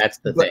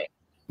thing.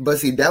 But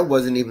see, that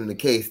wasn't even the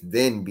case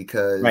then,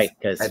 because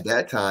at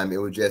that time it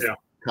was just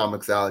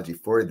Comixology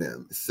for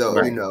them. So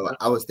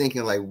I was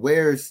thinking, like,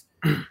 where's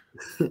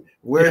the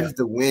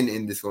win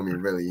in this for me,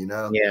 really?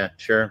 Yeah,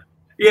 sure.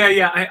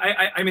 Yeah.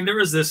 I mean, there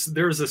was this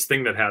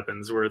thing that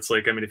happens where it's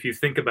like, I mean, if you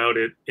think about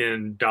it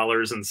in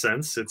dollars and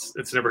cents,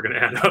 it's never going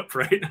to add up,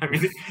 right? I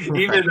mean,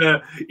 even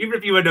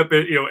if you end up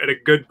at a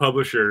good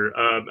publisher,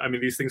 I mean,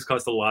 these things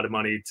cost a lot of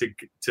money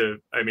to.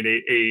 I mean,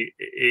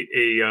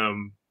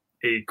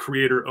 a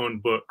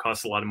creator-owned book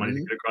costs a lot of money to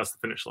get across the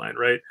finish line,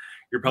 right?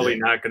 You're probably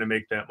not going to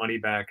make that money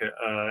back in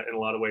a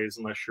lot of ways,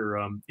 unless you're,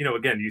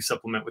 again, you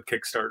supplement with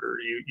Kickstarter,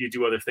 you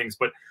do other things.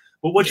 But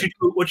what you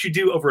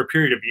do over a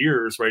period of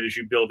years, right, is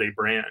you build a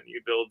brand,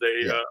 you build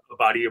a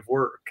body of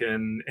work,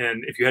 and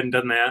if you hadn't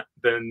done that,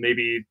 then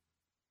maybe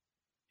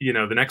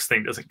the next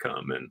thing doesn't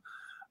come,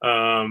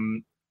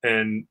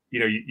 and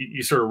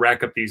you sort of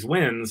rack up these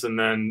wins, and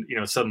then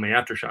suddenly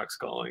Aftershock's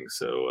calling.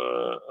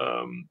 So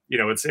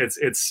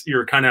it's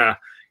you're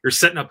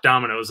setting up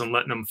dominoes and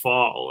letting them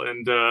fall,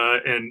 and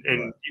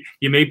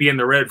you may be in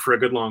the red for a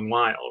good long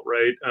while,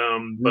 right?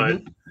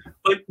 But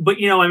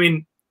I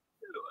mean,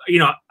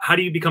 how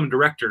do you become a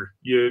director?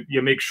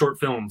 You make short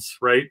films,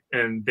 right?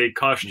 And they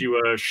cost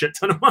you a shit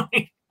ton of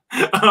money.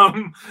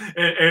 And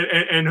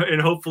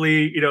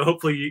hopefully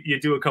you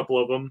do a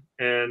couple of them,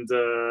 and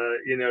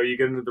you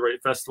get into the right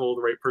festival,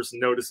 the right person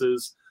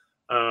notices,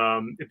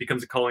 it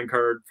becomes a calling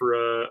card for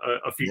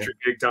a future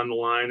gig down the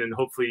line, and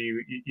hopefully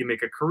you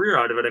make a career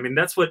out of it.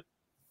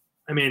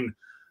 I mean,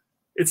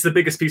 it's the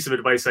biggest piece of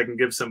advice I can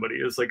give somebody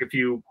is, like, if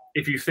you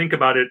think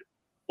about it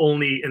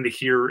only in the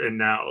here and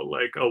now.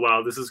 Like, oh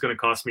wow, this is going to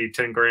cost me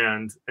 10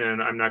 grand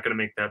and I'm not going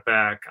to make that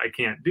back. I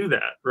can't do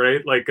that,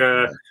 right? Like,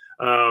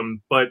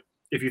 but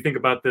if you think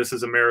about this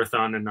as a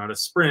marathon and not a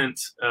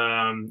sprint,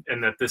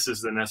 and that this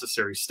is the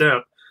necessary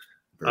step,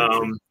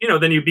 you know,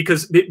 then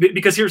because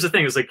here's the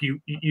thing, is like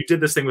you did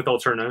this thing with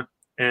Alterna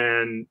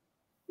and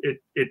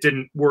it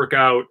didn't work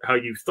out how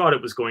you thought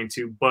it was going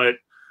to, but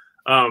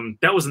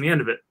that wasn't the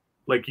end of it.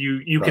 Like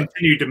you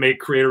continued to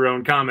make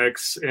creator-owned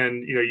comics,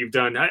 and you know, you've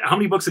done, how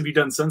many books have you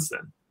done since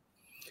then?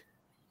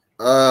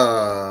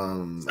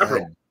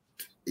 Several.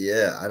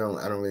 I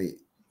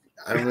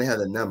don't really have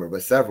the number,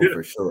 but several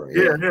for sure.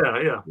 Yeah.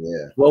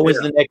 What was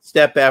the next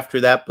step after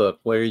that book?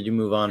 Where did you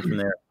move on from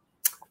there?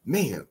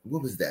 Man,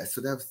 what was that?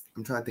 So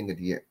I'm trying to think of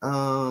the year.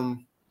 I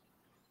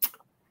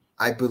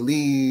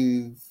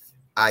believe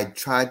I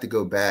tried to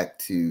go back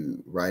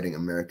to writing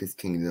America's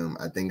Kingdom.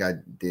 I think I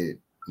did.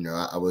 You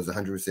know, I was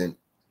 100%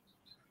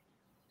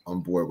 on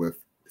board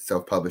with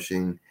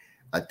self-publishing.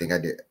 I think I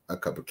did a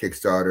couple of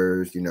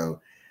Kickstarters, you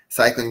know,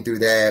 cycling through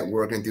that,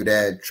 working through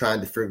that,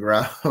 trying to figure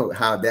out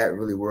how that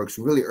really works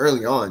really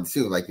early on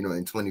too, like, you know,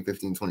 in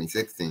 2015,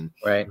 2016.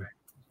 Right.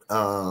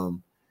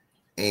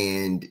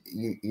 And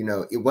you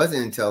know, it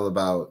wasn't until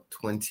about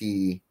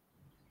 2016,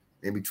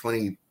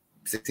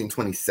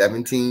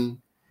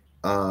 2017,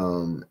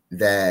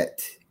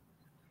 that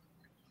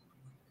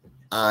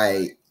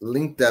I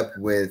linked up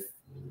with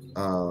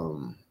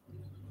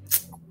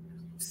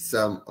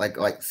some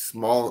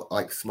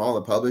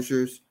smaller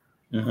publishers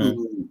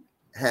who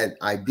had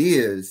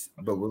ideas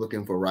but were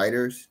looking for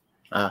writers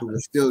who were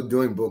still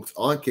doing books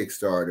on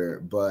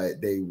Kickstarter, but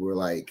they were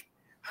like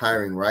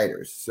hiring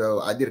writers.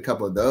 So I did a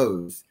couple of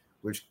those,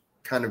 which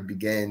kind of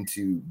began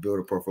to build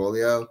a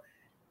portfolio.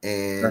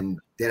 And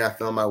then I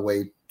found my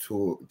way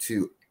to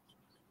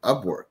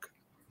Upwork.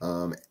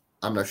 I'm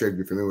not sure if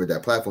you're familiar with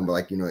that platform, but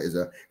like, you know, it's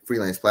a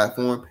freelance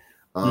platform.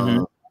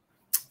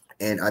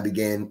 And I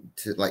began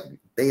to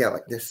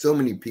there's so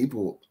many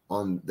people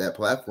on that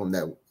platform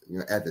that, you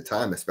know, at the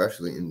time,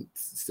 especially, and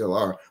still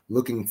are,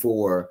 looking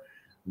for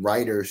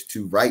writers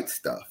to write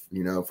stuff,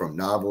 you know, from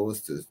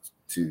novels to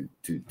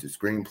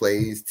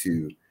screenplays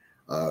to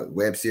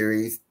web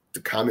series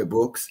to comic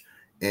books.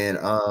 And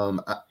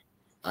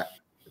I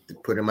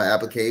put in my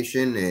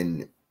application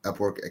and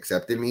Upwork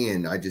accepted me,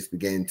 and I just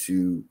began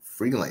to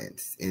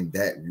freelance, and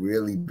that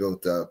really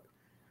built up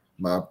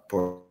my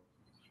portfolio.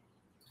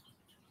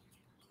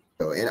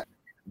 And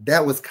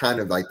that was kind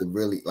of like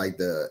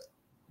the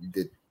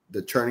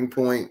turning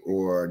point,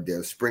 or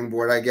the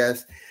springboard, I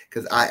guess,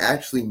 because I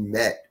actually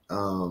met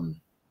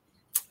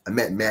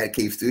Mad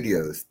Cave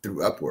Studios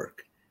through Upwork.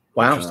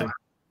 Wow.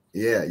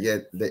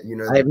 That, you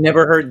know, I've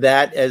never heard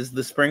that as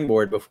the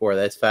springboard before.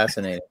 That's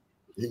fascinating.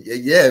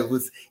 Yeah,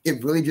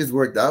 it really just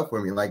worked out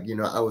for me. Like, you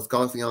know, I was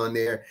constantly on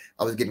there.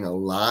 I was getting a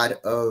lot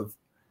of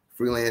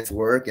freelance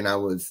work, and I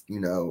was, you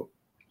know,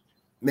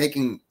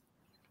 making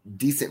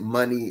decent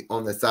money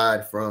on the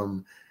side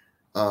from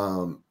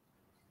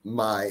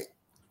my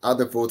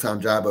other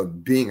full-time job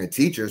of being a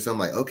teacher. So I'm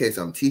like, okay,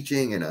 so I'm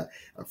teaching and I'm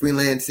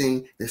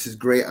freelancing. This is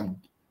great.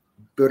 I'm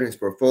building this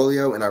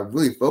portfolio, and I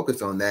really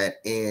focused on that.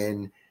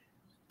 And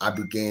I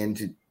began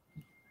to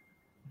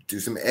do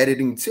some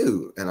editing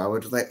too. And I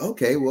was just like,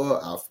 okay, well,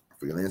 I'll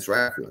freelance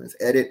write, freelance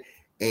edit.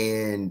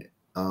 And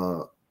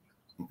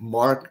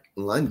Mark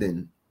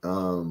London,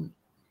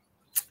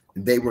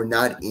 they were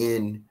not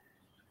in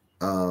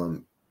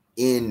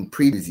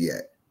previews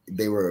yet.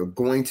 They were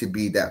going to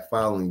be, that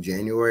following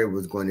January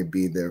was going to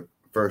be the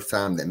first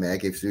time that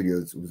Mad Cave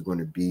Studios was going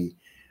to be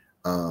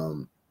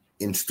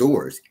in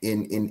stores,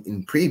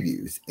 in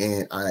previews.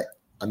 And I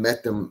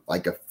met them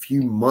like a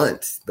few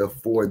months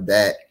before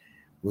that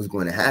was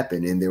going to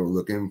happen, and they were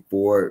looking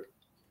for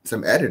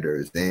some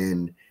editors,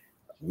 and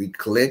we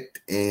clicked,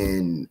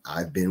 and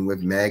I've been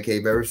with Mad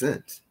Cave ever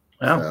since.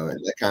 Wow. So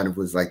that kind of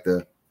was like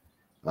the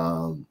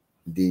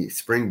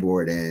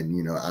springboard. And,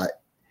 you know,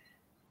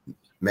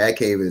 Mad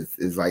Cave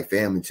is like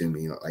family to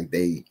me. You know, like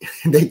they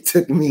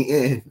took me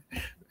in,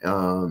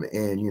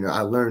 and, you know,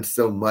 I learned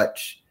so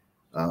much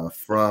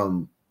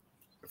from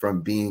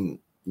being,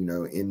 you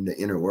know, in the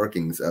inner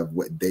workings of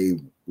what they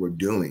were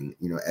doing,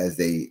 you know, as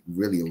they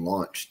really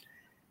launched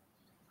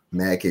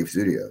Mad Cave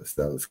Studios.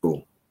 That was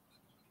cool.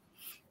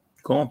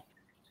 Cool.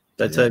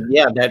 That's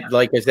that,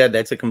 like I said,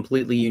 that's a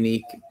completely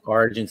unique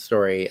origin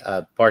story,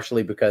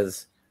 partially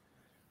because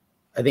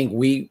I think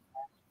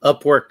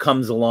Upwork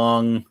comes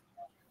along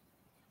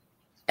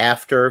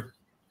after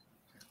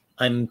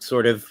I'm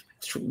sort of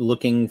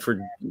looking for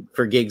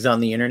gigs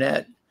on the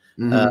internet.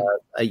 You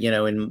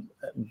know, and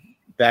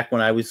back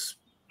when I was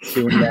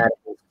doing that,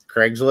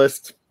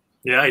 Craigslist.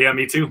 Yeah,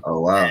 me too.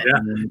 Oh wow.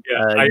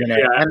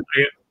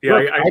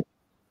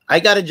 I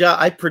got a job.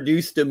 I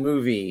produced a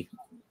movie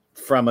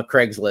from a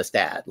Craigslist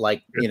ad.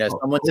 Like, you know,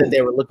 someone said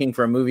they were looking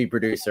for a movie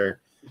producer,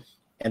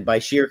 and by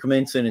sheer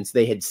coincidence,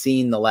 they had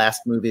seen the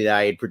last movie that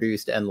I had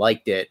produced and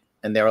liked it,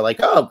 and they were like,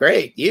 "Oh,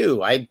 great,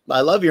 I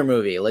love your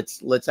movie.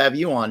 Let's have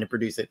you on to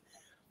produce it."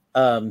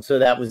 So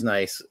that was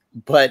nice,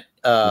 but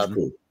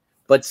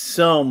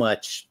so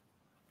much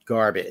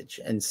garbage.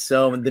 And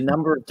so the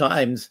number of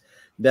times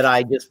that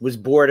I just was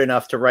bored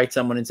enough to write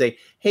someone and say,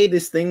 hey,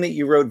 this thing that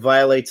you wrote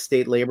violates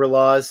state labor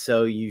laws,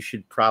 so you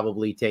should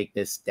probably take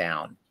this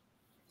down.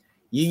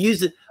 You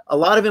use it. A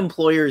lot of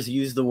employers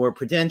use the word,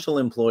 potential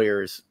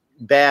employers,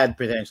 bad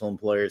potential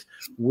employers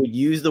would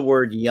use the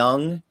word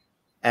young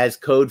as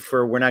code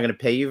for we're not going to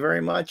pay you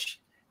very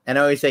much. And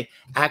I always say,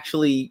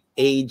 actually,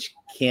 age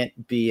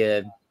can't be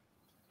a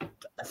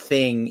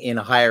thing in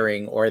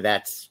hiring, or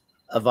that's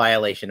a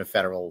violation of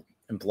federal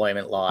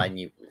employment law, and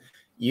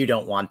you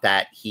don't want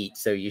that heat,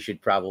 so you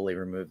should probably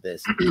remove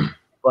this.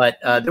 But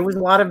there was a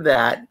lot of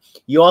that.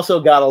 You also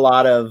got a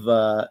lot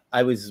of,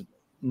 I was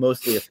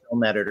mostly a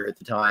film editor at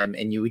the time,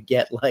 and you would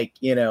get like,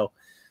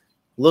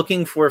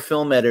 looking for a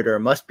film editor,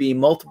 must be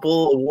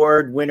multiple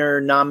award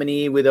winner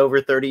nominee with over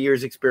 30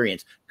 years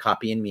experience,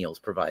 copy and meals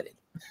provided.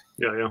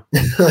 Yeah.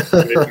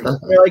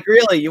 You're like,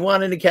 really? You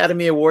want an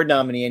Academy Award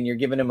nominee and you're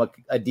giving him a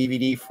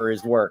DVD for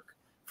his work,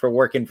 for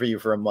working for you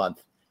for a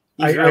month.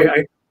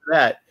 I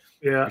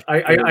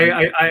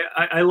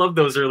love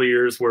those early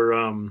years where,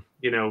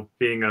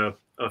 being a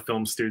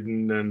film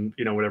student and,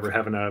 whatever,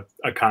 having a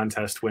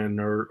contest win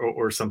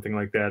or something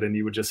like that. And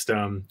you would just,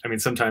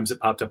 sometimes it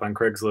popped up on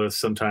Craigslist.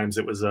 Sometimes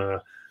it was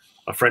a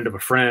friend of a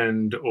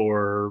friend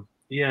or,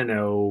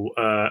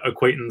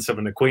 acquaintance of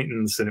an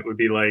acquaintance. And it would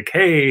be like,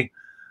 hey,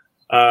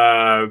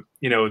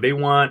 they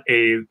want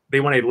a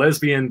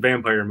lesbian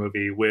vampire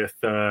movie with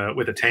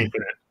a tank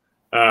in it.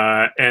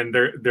 And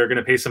they're going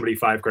to pay somebody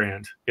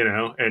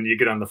 $5,000, and you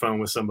get on the phone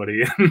with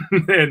somebody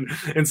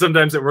and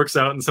sometimes it works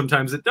out and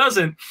sometimes it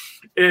doesn't.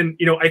 And,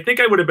 I think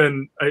I would have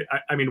been,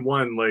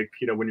 one, like,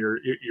 when you're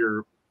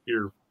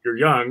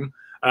young,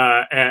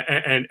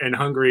 and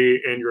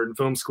hungry and you're in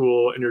film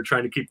school and you're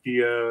trying to keep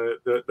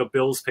the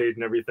bills paid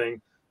and everything,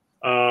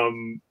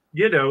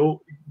 getting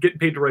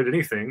paid to write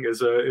anything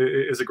is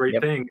a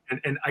great thing.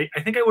 And I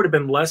think I would have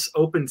been less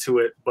open to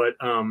it, but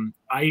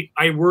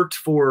I worked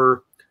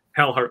for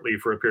Hal Hartley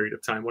for a period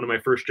of time. One of my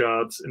first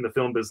jobs in the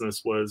film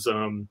business was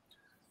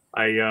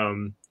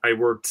I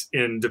worked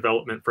in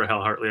development for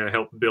Hal Hartley. I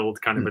helped build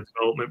kind of a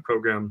development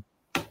program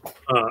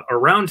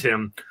around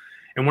him.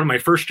 And one of my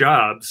first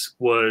jobs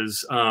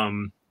was,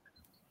 Hal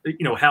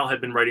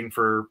had been writing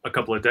for a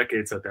couple of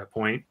decades at that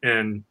point.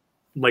 And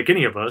like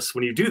any of us,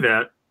 when you do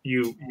that,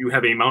 you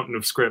have a mountain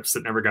of scripts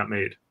that never got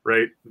made,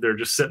 right? They're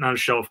just sitting on a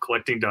shelf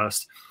collecting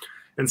dust.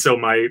 And so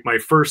my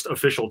first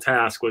official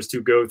task was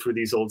to go through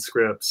these old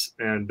scripts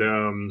and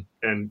kind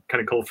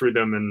of cull through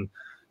them and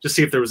just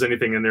see if there was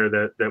anything in there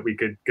that we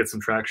could get some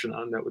traction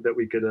on, that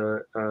we could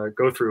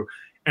go through.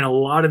 And a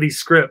lot of these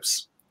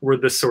scripts were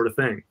this sort of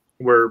thing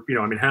where,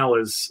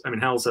 Hal's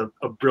a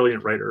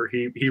brilliant writer.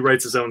 He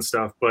writes his own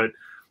stuff, but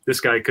this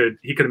guy could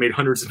have made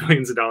hundreds of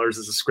millions of dollars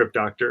as a script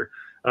doctor.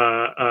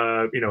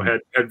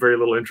 Had very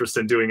little interest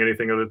in doing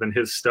anything other than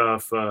his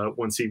stuff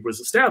once he was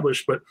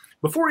established. But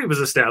before he was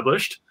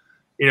established,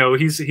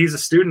 he's a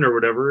student or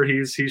whatever.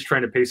 He's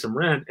trying to pay some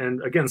rent,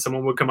 and again,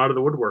 someone would come out of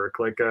the woodwork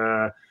like,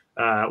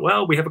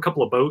 well, we have a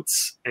couple of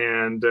boats,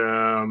 and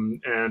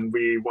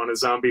we want a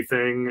zombie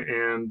thing,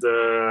 and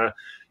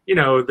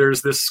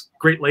there's this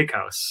great lake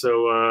house.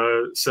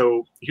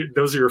 So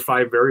those are your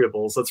 5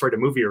 variables. Let's write a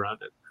movie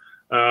around it.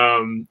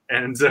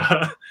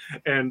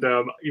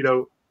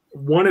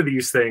 One of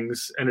these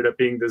things ended up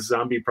being this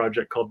zombie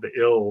project called The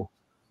Ill,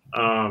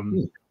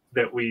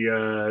 that we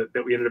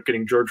ended up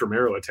getting George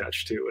Romero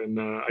attached to, and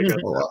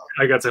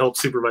I got to help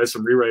supervise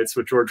some rewrites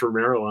with George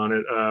Romero on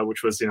it,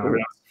 which was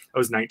I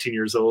was 19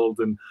 years old,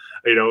 and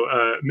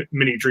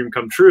mini dream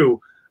come true.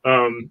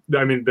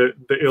 The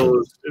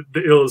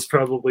Ill is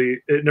probably,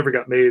 it never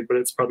got made, but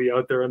it's probably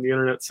out there on the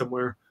internet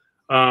somewhere.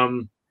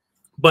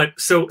 But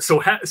so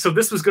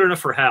this was good enough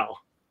for Hal.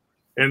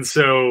 And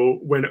so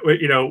when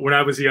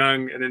I was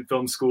young and in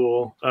film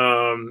school,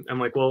 I'm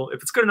like, well,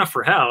 if it's good enough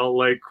for Hal,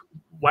 like,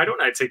 why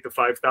don't I take the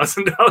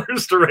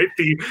 $5,000 to write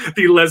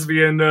the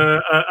lesbian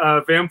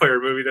vampire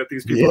movie that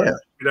these people have,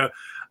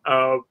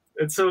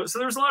 and so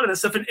there's a lot of that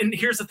stuff. And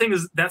here's the thing: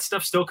 is that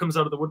stuff still comes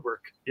out of the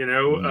woodwork,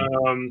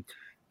 I'm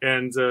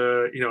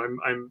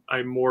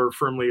more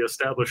firmly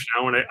established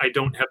now, and I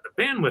don't have the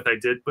bandwidth I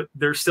did, but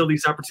there's still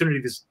these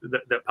opportunities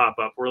that pop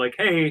up. We're like,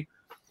 hey,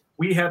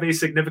 we have a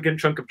significant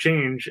chunk of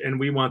change and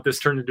we want this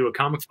turned into a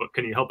comics book.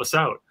 Can you help us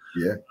out?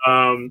 Yeah.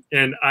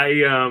 And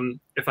I,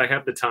 if I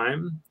have the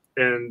time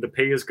and the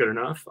pay is good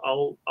enough,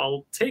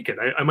 I'll take it.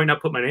 I might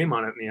not put my name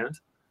on it in the end.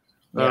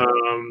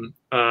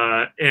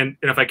 Yeah. And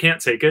if I can't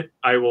take it,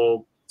 I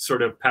will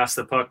sort of pass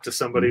the puck to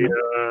somebody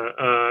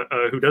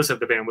who does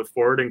have the bandwidth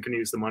for it and can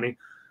use the money.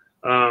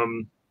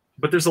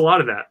 But there's a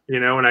lot of that,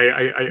 and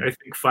I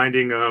think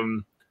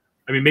finding,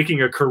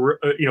 making a career,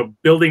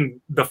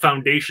 building the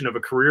foundation of a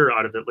career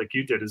out of it, like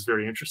you did, is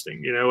very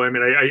interesting. I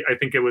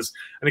think I was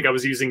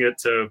using it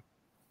to,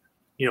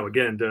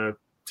 again, to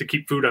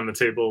keep food on the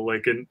table,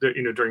 like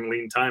during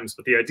lean times.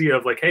 But the idea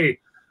of like, hey,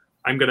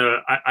 I'm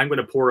gonna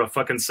pour a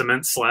fucking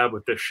cement slab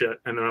with this shit,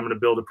 and then I'm gonna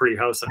build a pretty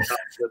house on top.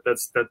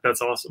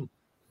 That's awesome.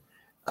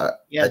 I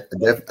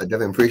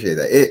definitely appreciate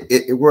that.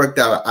 It worked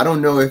out. I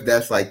don't know if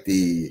that's like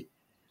the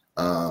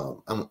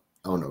I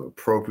don't know,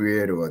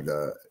 appropriate or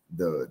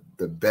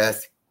the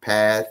best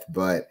path,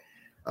 but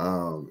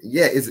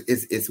yeah,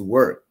 it's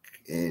work,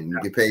 and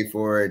you get paid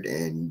for it,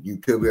 and you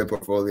could be a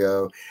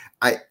portfolio.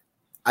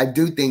 I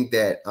do think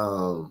that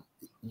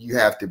you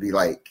have to be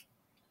like,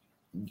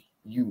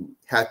 you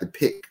have to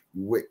pick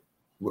what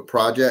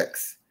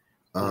projects.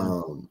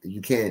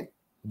 You can't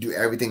do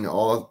everything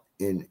all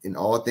in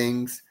all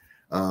things.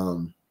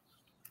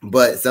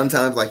 But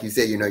sometimes, like you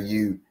said,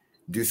 you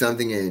do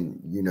something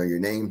and your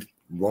name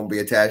won't be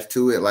attached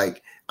to it.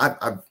 Like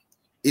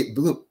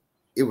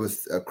it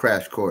was a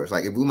crash course.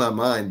 Like, it blew my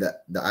mind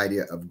that the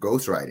idea of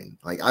ghostwriting.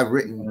 Like, I've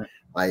written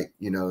like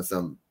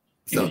some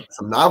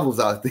novels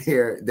out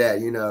there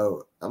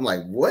that I'm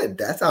like, what?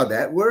 That's how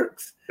that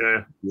works?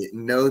 Yeah.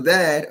 Didn't know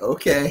that.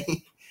 Okay.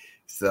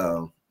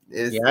 So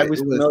I was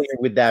familiar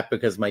with that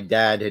because my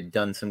dad had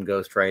done some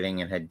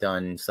ghostwriting and had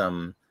done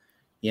some,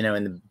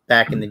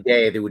 back in the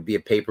day, there would be a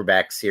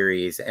paperback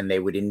series and they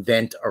would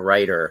invent a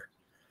writer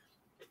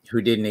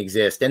who didn't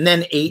exist. And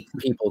then 8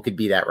 people could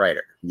be that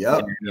writer.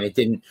 Yeah. It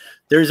didn't.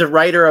 There's a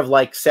writer of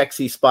like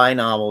sexy spy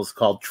novels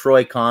called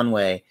Troy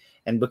Conway.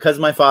 And because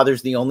my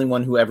father's the only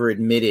one who ever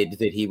admitted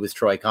that he was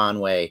Troy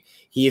Conway,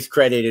 he is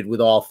credited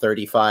with all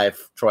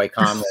 35 Troy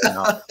Conway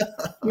novels.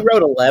 He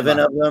wrote 11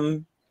 of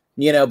them,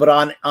 but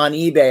on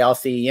eBay, I'll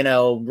see,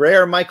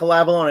 rare Michael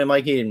Avalon. I'm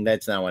like,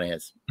 that's not one of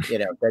his,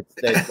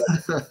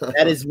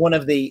 that is one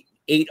of the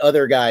 8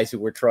 other guys who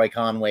were Troy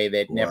Conway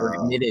that never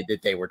admitted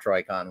that they were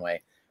Troy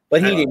Conway.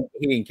 But he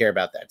didn't care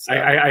about that stuff.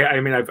 I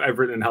mean, I've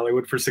written in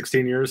Hollywood for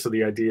 16 years, so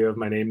the idea of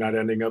my name not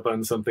ending up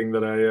on something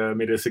that I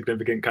made a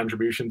significant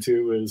contribution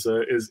to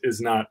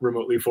is not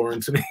remotely foreign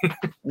to me.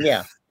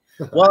 Yeah.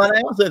 Well, and I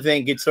also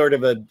think it's sort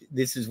of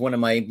this is one of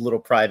my little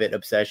private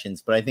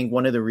obsessions, but I think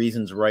one of the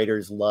reasons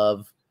writers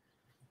love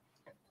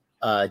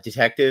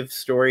detective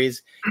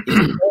stories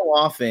is so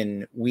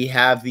often we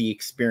have the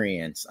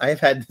experience. I've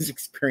had this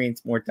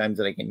experience more times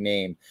than I can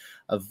name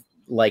of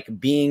like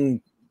being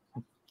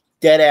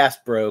dead ass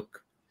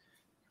broke,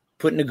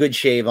 putting a good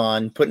shave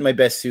on, putting my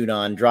best suit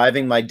on,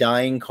 driving my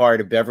dying car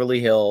to Beverly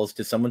Hills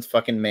to someone's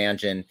fucking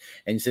mansion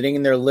and sitting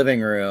in their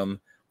living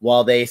room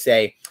while they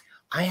say,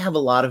 I have a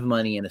lot of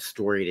money and a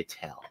story to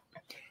tell.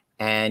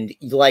 And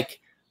like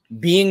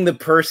being the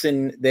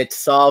person that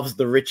solves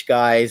the rich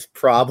guy's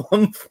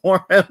problem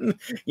for him,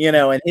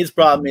 and his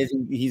problem is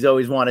he's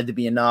always wanted to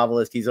be a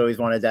novelist. He's always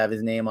wanted to have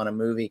his name on a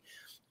movie.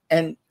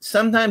 And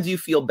sometimes you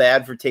feel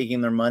bad for taking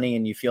their money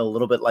and you feel a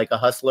little bit like a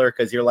hustler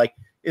because you're like,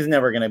 it's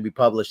never going to be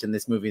published and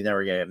this movie's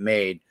never going to get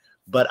made,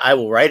 but I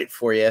will write it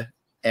for you.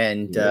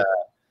 And, I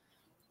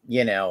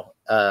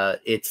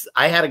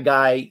had a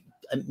guy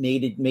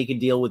make a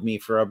deal with me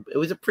it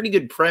was a pretty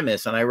good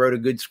premise and I wrote a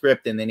good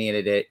script and then he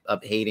ended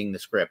up hating the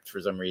script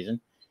for some reason.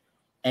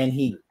 And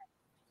we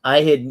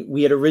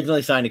had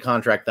originally signed a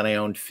contract that I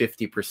owned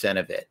 50%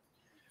 of it.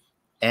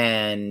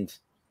 And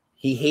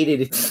he hated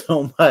it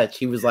so much.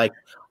 He was like,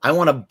 I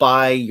want to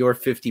buy your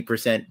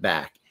 50%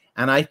 back.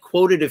 And I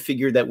quoted a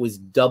figure that was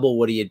double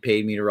what he had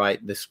paid me to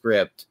write the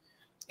script.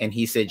 And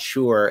he said,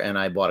 sure. And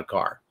I bought a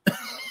car.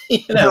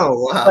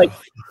 Oh, wow.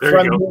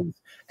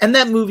 And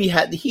that movie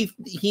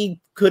he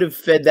could have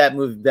fed that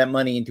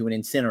money into an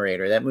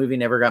incinerator. That movie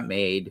never got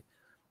made.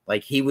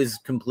 Like he was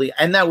complete.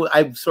 And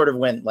I sort of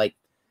went like,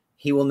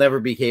 he will never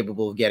be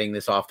capable of getting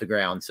this off the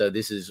ground. So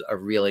this is a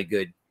really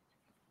good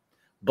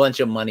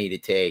bunch of money to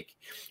take.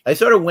 I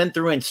sort of went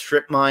through and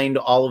strip mined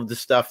all of the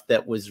stuff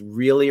that was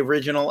really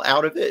original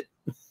out of it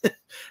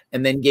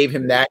and then gave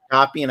him that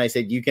copy. And I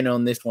said, you can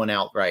own this one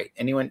outright.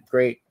 And he went,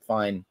 great,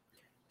 fine.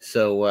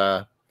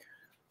 So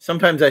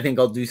sometimes I think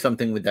I'll do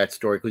something with that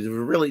story because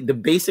really the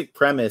basic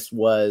premise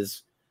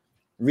was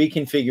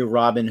reconfigure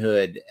Robin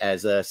Hood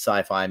as a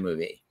sci-fi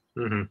movie.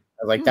 Mm-hmm.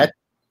 I was like,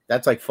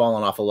 that's like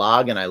falling off a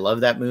log. And I love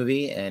that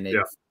movie. And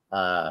it's,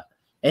 and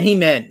he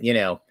meant,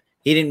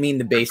 he didn't mean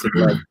the basic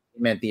like,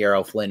 meant the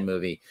Errol Flynn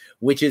movie,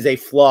 which is a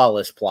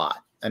flawless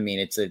plot. I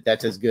mean,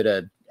 that's as good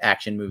a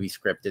action movie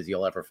script as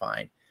you'll ever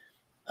find.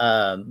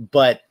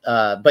 But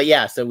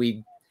yeah, so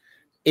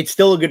it's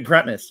still a good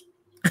premise,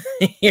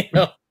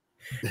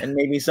 and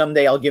maybe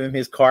someday I'll give him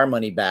his car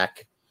money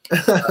back,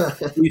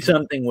 do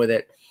something with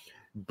it.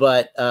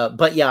 But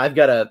yeah, I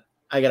got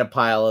a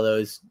pile of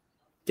those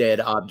dead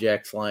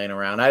objects lying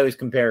around. I always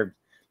compare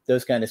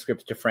those kind of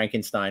scripts to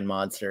Frankenstein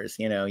monsters.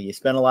 You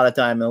spend a lot of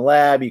time in the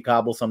lab, you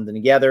cobble something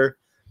together.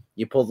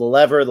 You pull the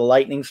lever, the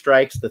lightning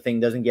strikes, the thing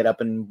doesn't get up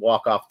and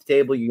walk off the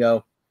table. You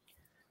go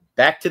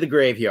back to the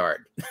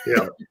graveyard.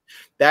 Yeah.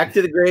 Back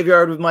to the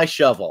graveyard with my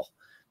shovel.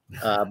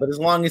 But as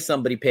long as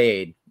somebody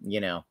paid,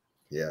 Yeah.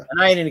 And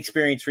I had an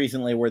experience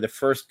recently where the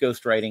first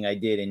ghostwriting I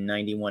did in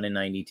 91 and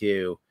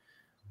 92,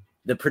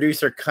 the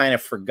producer kind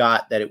of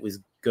forgot that it was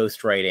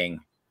ghostwriting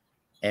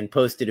and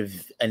posted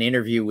an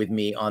interview with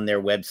me on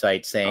their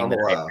website saying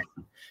that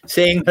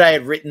I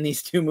had written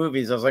these 2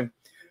 movies. I was like,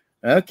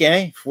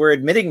 okay, if we're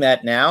admitting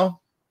that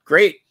now,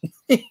 great.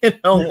 Like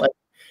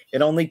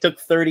it only took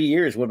 30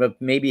 years. Would have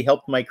maybe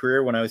helped my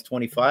career when I was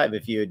 25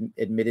 if you had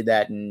admitted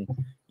that in,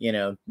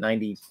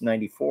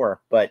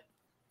 94. But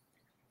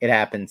It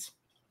happens.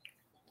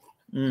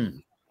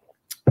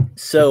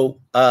 So,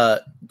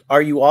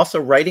 are you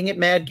also writing at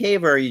Mad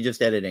Cave, or are you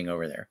just editing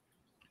over there?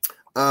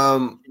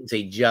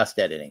 Say just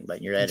editing,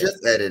 but you're editing.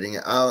 Just editing.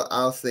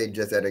 I'll say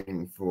just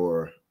editing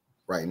for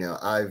right now.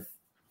 I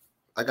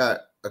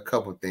got a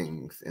couple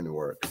things in the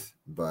works,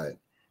 but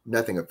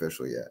nothing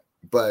official yet.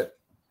 But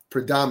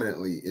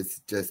predominantly,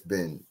 it's just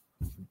been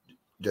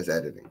just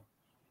editing.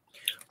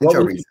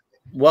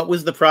 What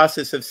was the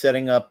process of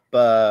setting up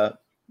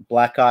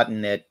Black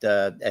Cotton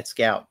at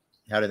Scout?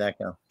 How did that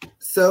go?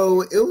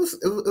 So it was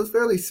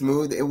fairly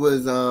smooth. It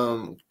was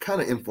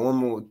kind of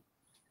informal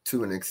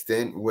to an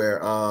extent,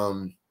 where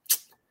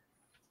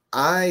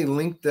I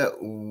linked up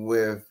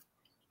with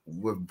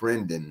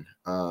Brendan,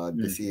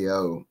 the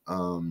CEO.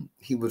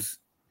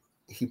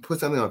 He put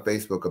something on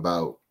Facebook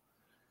about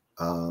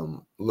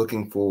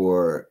looking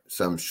for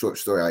some short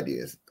story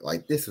ideas.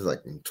 Like this was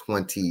like in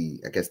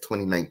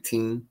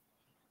 2019,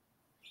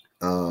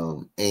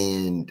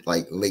 and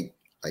like late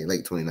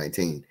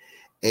 2019.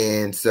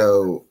 And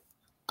so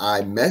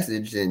I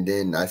messaged, and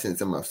then I sent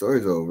some of my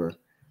stories over.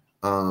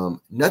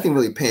 Nothing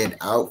really panned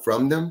out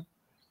from them,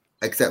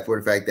 except for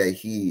the fact that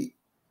he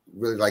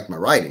really liked my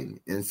writing.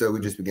 And so we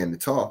just began to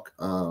talk.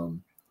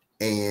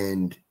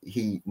 And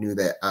he knew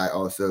that I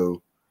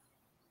also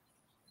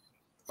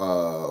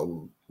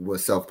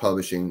was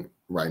self-publishing,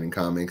 writing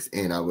comics,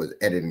 and I was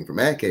editing for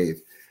Mad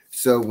Cave.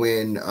 So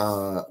when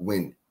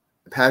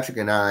Patrick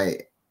and I,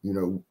 we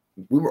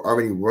were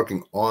already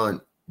working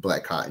on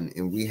Black Cotton,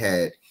 and we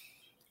had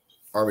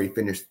already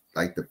finished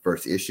like the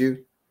first issue,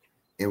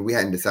 and we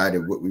hadn't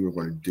decided what we were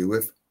going to do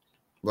with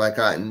Black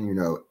Cotton.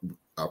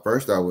 Our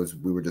first thought was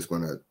we were just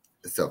going to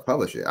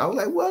self-publish it. I was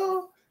like,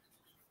 well,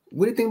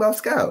 what do you think about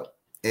Scout?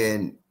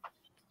 And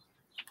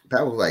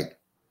Pat was like,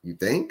 you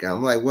think?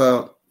 I'm like,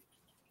 well,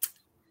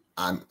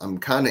 I'm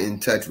kind of in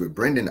touch with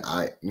Brendan.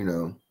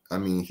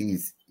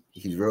 He's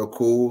real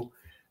cool.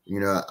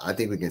 I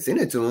think we can send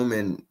it to him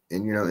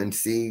and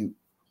see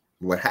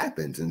what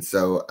happens. And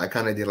so I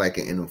kind of did like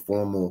an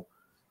informal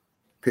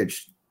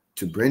pitch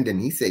to Brendan.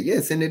 He said,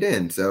 yeah, send it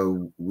in.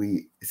 So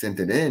we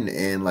sent it in,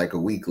 and like a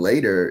week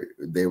later,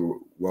 they were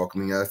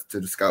welcoming us to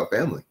the Scout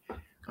family.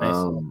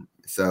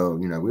 So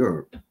we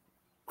were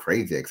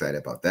crazy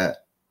excited about that.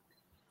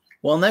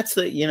 Well, and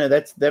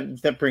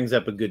that brings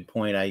up a good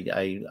point.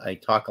 I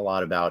talk a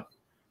lot about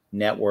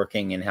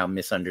networking and how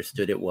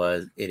misunderstood it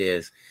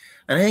is.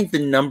 And I think the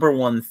number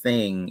one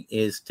thing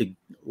is to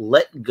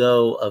let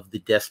go of the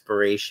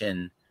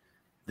desperation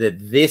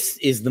that this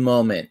is the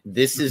moment,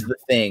 this is the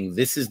thing,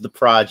 this is the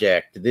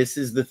project, this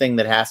is the thing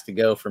that has to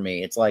go for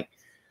me. It's like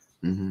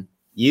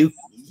you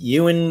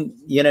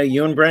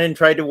and Brennan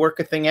tried to work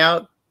a thing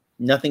out,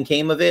 nothing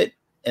came of it,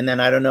 and then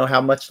I don't know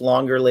how much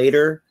longer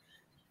later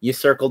you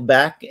circled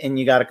back and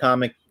you got a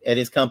comic at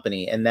his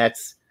company, and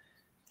that's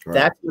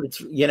what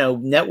it's.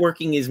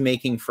 Networking is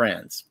making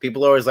friends.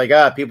 People are always like,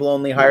 people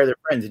only hire their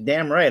friends.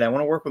 Damn right, I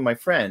want to work with my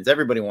friends.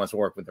 Everybody wants to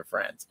work with their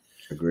friends.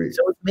 Agreed.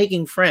 So it's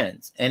making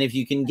friends. And if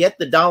you can get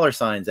the dollar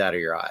signs out of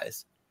your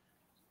eyes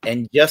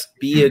and just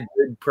be a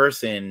good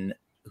person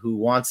who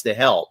wants to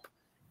help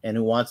and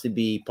who wants to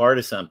be part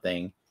of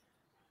something,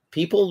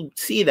 people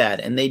see that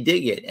and they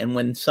dig it. And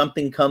when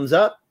something comes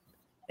up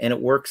and it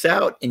works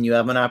out and you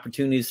have an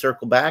opportunity to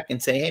circle back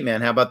and say, hey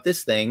man, how about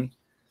this thing?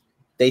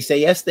 They say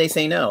yes, they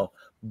say no,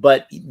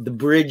 but the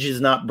bridge is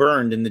not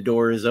burned and the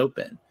door is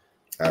open.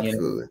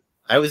 Absolutely.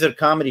 I was at a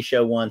comedy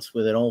show once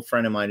with an old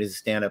friend of mine who's a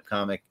stand-up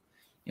comic,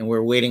 and we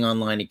were waiting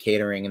online at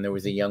catering, and there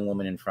was a young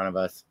woman in front of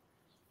us,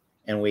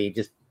 and we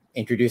just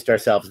introduced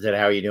ourselves and said,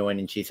 how are you doing?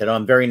 And she said,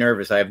 I'm very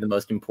nervous. I have the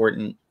most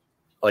important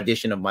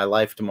audition of my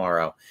life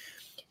tomorrow.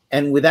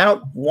 And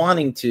without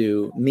wanting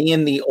to, me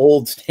and the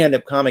old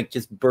stand-up comic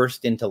just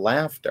burst into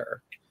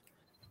laughter,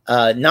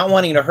 not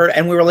wanting to hurt.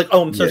 And we were like,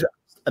 oh,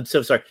 I'm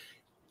so sorry.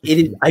 It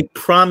is, I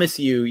promise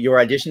you, your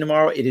audition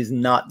tomorrow, it is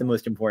not the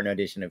most important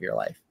audition of your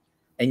life.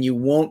 And you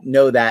won't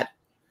know that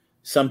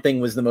something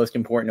was the most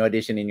important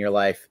audition in your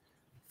life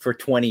for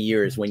 20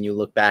 years when you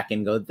look back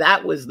and go,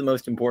 that was the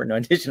most important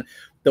audition.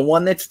 The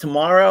one that's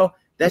tomorrow,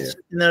 that's just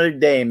another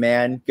day,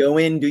 man. Go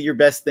in, do your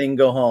best thing,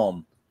 go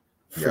home.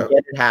 Forget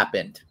it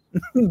happened.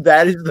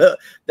 That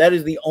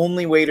is the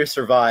only way to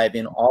survive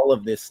in all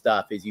of this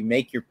stuff is you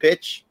make your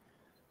pitch,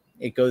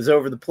 it goes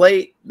over the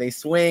plate, they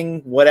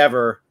swing,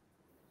 whatever.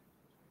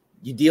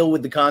 You deal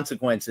with the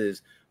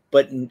consequences,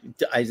 but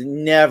I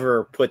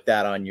never put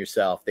that on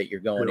yourself that you're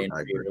going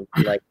into.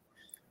 Like,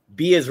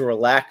 be as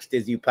relaxed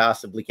as you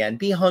possibly can.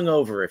 Be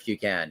hungover if you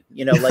can.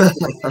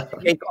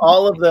 Take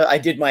all of the. I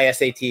did my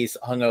SATs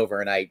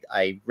hungover, and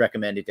I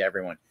recommend it to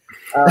everyone.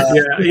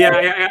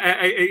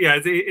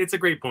 It's a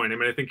great point. I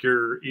mean, I think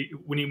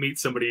when you meet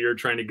somebody, you're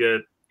trying to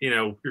get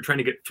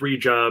 3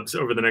 jobs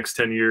over the next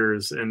 10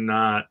 years and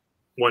not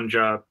 1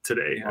 job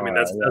today. I mean,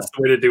 that's the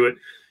way to do it.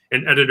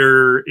 An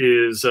editor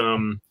is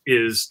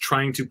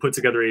trying to put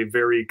together a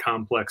very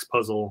complex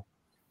puzzle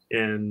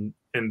in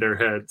their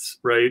heads,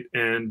 right?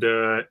 And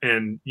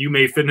you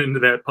may fit into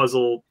that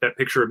puzzle, that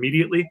picture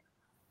immediately,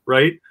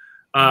 right?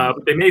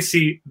 But they may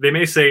say,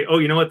 oh,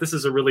 you know what? This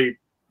is a really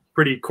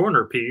pretty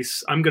corner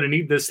piece. I'm going to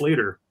need this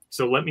later.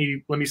 So let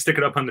me stick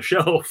it up on the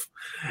shelf,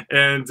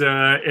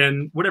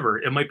 and whatever,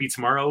 it might be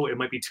tomorrow, it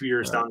might be 2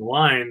 years down the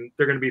line.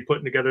 They're going to be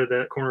putting together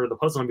that corner of the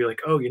puzzle and be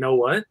like, oh, you know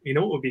what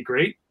would be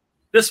great?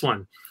 This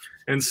one.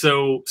 And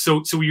so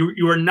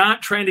you are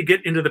not trying to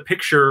get into the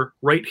picture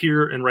right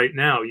here and right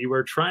now. You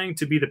are trying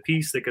to be the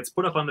piece that gets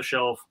put up on the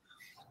shelf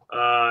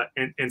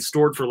and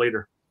stored for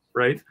later,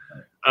 right?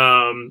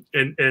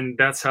 And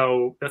that's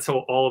how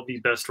all of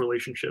the best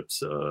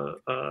relationships, and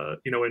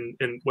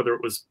whether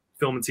it was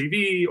film and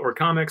TV or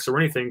comics or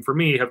anything for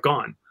me have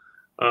gone.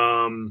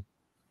 And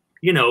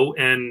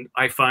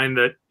I find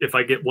that if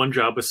I get one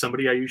job with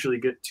somebody, I usually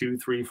get 2,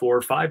 3,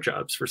 4, 5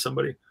 jobs for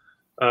somebody.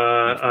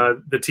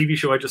 The TV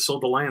show I just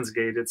sold to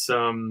Lionsgate, it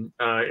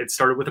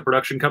started with a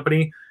production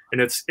company,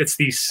 and it's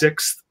the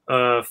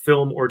 6th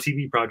film or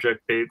TV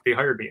project they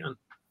hired me on.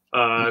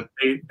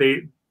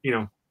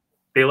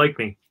 They like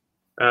me.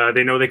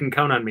 They know they can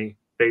count on me.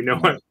 They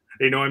know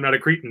I'm not a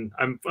cretin.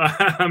 I'm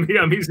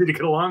easy to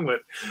get along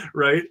with,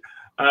 right?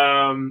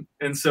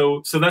 And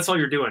so that's all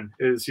you're doing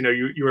is,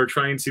 you are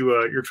trying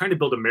to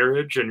build a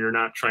marriage, and you're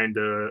not trying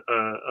to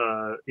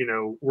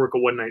work a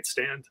one night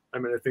stand. I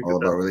mean, I think all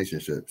about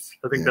relationships.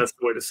 I think that's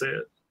the way to say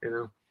it.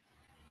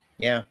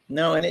 Yeah,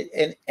 no, and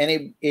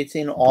it's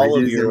in all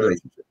of your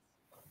relationships.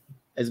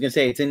 I was gonna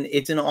say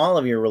it's in all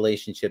of your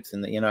relationships,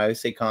 and I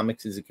always say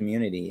comics is a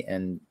community,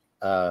 and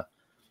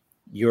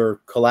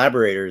your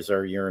collaborators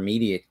are your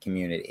immediate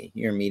community,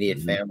 your immediate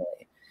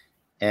family.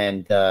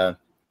 And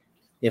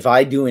if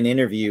I do an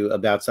interview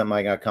about something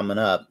I got coming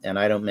up and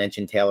I don't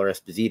mention Taylor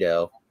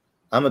Esposito,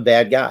 I'm a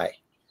bad guy.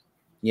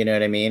 You know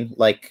what I mean?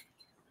 Like,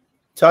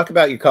 talk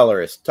about your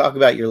colorist, talk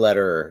about your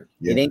letterer.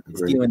 It ain't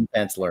just you and the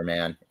penciler,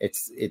 man.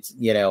 It's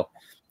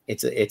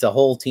a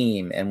whole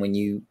team. And when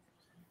you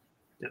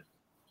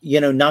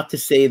not to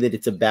say that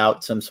it's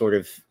about some sort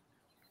of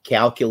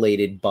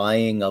calculated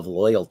buying of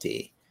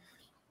loyalty,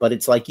 but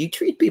it's like you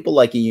treat people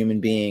like a human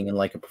being and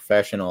like a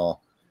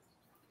professional,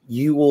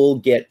 you will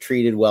get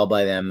treated well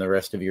by them the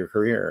rest of your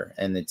career.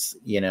 And it's,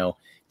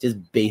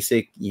 just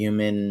basic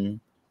human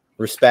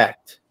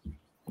respect.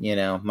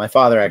 My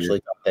father actually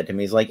taught that to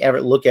me. He's like,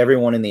 look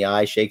everyone in the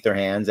eye, shake their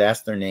hands,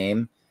 ask their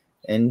name,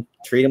 and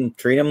treat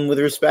them with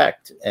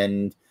respect.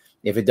 And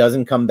if it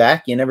doesn't come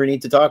back, you never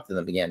need to talk to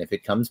them again. If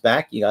it comes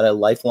back, you got a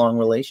lifelong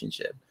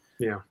relationship.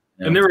 Yeah.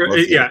 And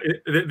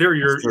they're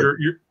your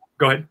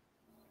go ahead.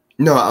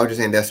 No, I was just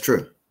saying that's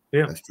true.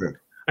 Yeah, that's true.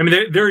 I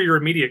mean, they're your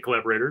immediate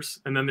collaborators,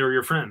 and then they're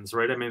your friends,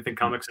 right? I mean, I think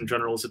comics in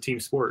general is a team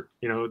sport.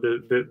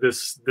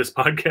 This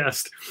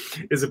podcast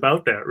is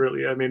about that,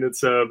 really. I mean,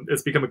 it's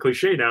become a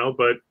cliche now,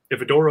 but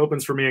if a door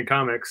opens for me in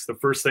comics, the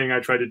first thing I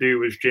try to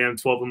do is jam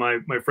 12 of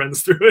my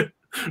friends through it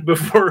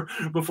before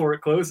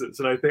it closes.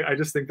 And I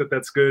just think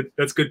that's good.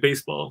 That's good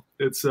baseball.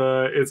 It's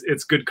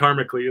good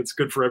karmically. It's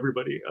good for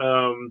everybody.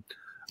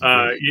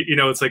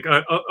 It's like,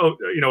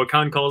 a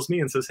con calls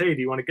me and says, hey,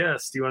 do you want to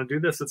guest? Do you want to do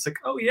this? It's like,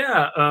 oh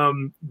yeah.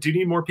 Do you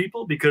need more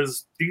people?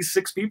 Because these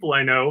 6 people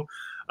I know,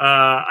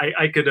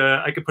 I could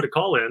put a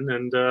call in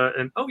and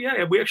oh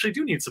yeah, we actually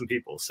do need some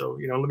people. So,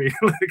 let me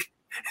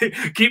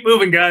keep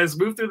moving, guys,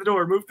 move through the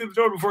door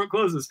before it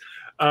closes.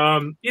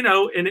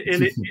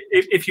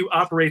 If you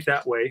operate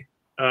that way,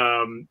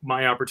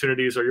 my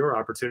opportunities are your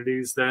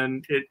opportunities,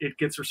 then it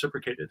gets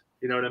reciprocated.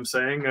 You know what I'm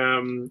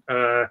saying?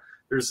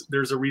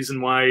 There's a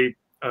reason why,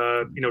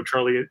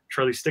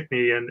 Charlie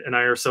Stickney and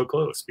I are so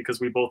close, because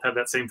we both have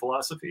that same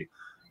philosophy.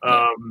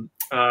 Great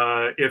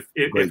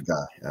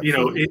guy. And you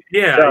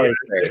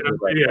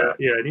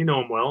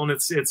know him well. And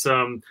it's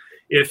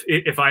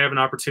if I have an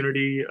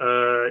opportunity,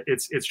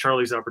 it's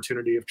Charlie's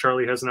opportunity. If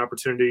Charlie has an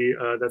opportunity,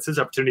 that's his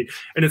opportunity.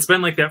 And it's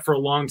been like that for a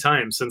long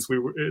time since we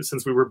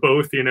were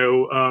both,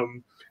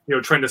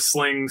 trying to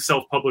sling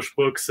self-published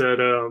books at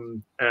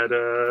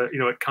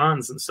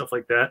cons and stuff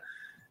like that.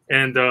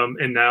 And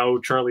now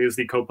Charlie is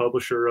the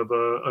co-publisher of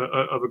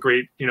a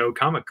great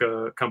comic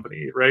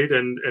company, right?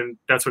 And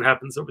that's what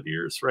happens over the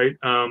years, right?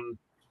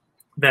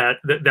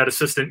 That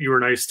assistant you were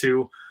nice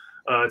to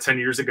 10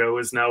 years ago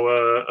is now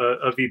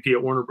a VP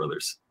at Warner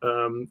Brothers,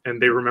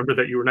 and they remember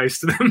that you were nice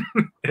to them,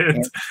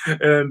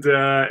 and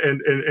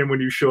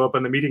when you show up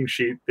on the meeting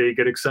sheet, they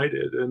get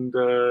excited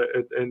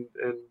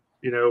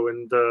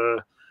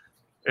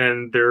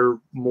and they're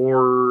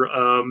more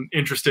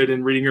interested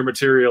in reading your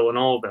material and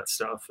all of that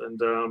stuff.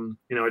 And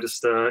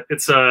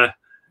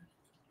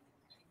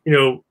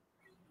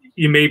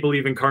you may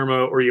believe in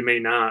karma or you may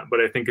not, but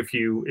I think if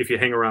you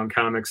hang around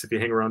comics, if you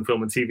hang around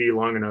film and TV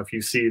long enough,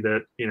 you see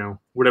that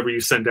whatever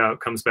you send out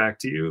comes back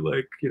to you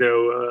like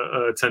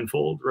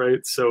tenfold,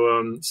 right?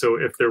 So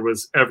if there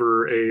was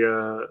ever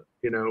a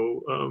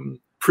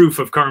proof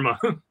of karma,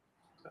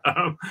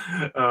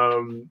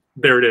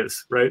 there it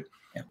is, right?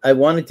 I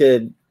wanted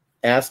to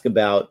ask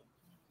about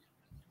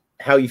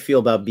how you feel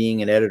about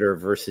being an editor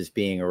versus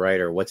being a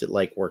writer. What's it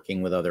like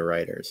working with other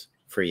writers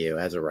for you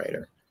as a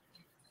writer?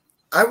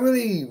 I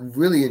really,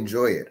 really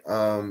enjoy it.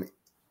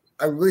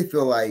 I really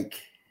feel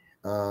like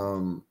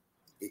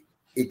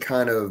they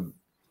kind of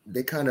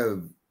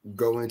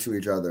go into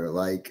each other.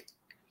 Like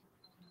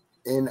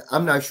and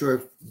I'm not sure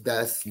if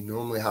that's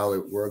normally how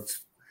it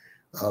works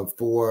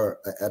for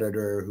an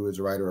editor who is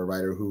a writer or a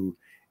writer who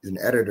is an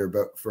editor.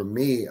 But for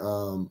me,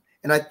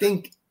 and I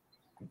think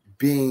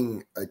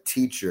being a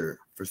teacher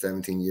for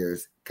 17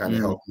 years kind of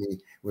helped me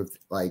with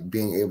like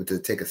being able to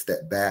take a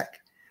step back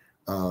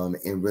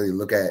and really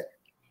look at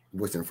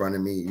what's in front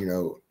of me,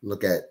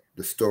 look at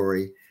the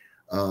story.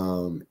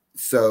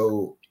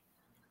 So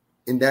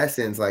in that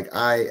sense, like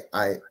I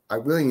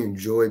really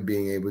enjoy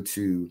being able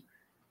to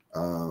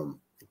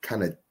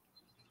kind of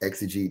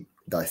exegete,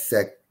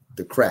 dissect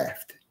the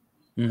craft.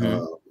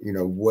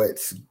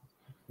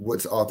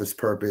 What's author's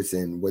purpose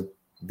and what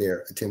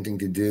they're attempting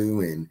to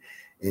do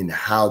and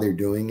how they're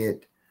doing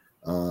it.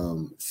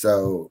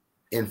 So,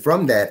 and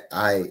from that,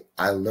 I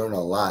learn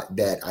a lot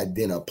that I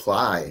then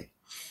apply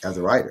as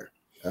a writer.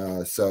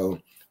 So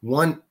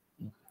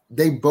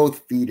they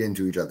both feed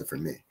into each other for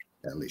me,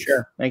 at least.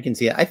 Sure, I can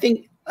see it. I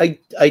think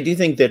I do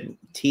think that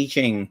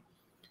teaching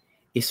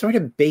is sort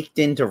of baked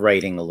into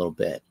writing a little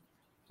bit.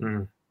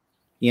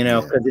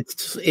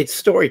 Because it's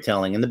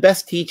storytelling, and the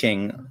best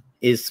teaching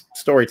is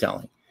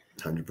storytelling.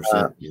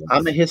 100%.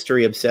 I'm a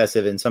history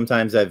obsessive, and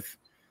sometimes a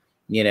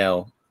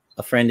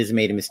friend has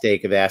made a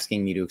mistake of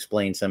asking me to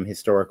explain some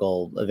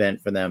historical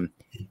event for them,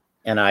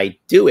 and I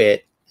do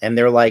it, and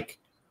they're like,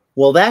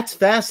 well, that's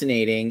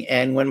fascinating.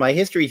 And when my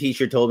history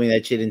teacher told me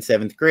that shit in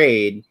 7th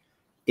grade,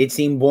 it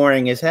seemed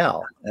boring as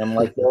hell. And I'm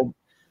like, well,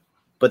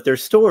 but they're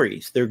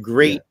stories. They're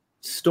great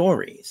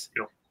stories.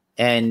 Yeah.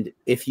 And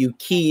if you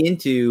key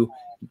into,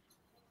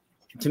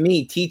 to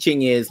me,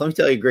 teaching is, let me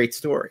tell you a great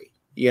story,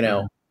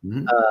 I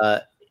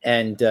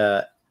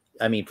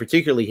mean,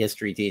 particularly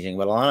history teaching,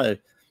 but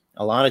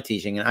a lot of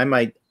teaching. And I'm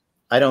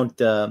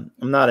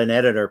not an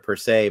editor per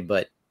se,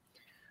 but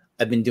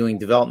I've been doing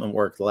development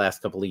work the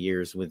last couple of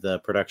years with a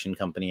production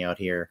company out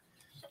here.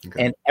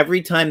 Okay. And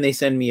every time they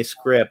send me a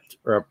script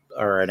or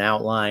an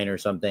outline or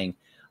something,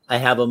 I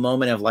have a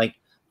moment of like,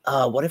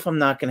 what if I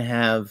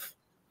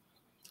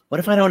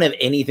don't have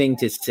anything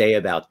to say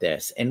about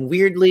this? And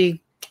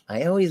weirdly,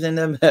 I always end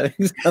up having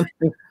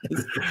something.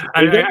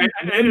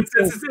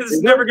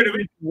 It's never going to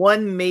be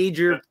one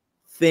major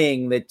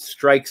thing that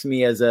strikes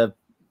me as a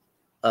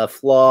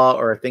flaw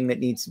or a thing that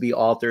needs to be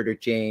altered or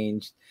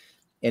changed.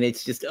 And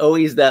it's just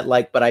always that,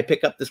 like, but I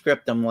pick up the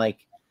script. I'm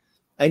like,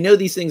 I know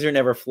these things are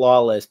never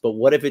flawless, but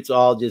what if it's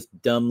all just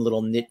dumb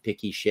little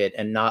nitpicky shit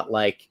and not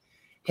like,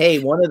 hey,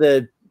 one of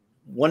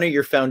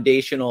your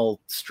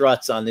foundational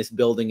struts on this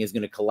building is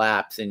going to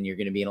collapse and you're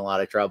going to be in a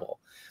lot of trouble.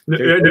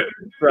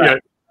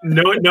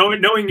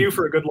 Knowing you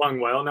for a good long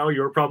while now,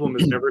 your problem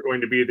is never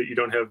going to be that you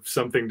don't have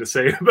something to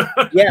say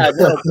about. Yeah,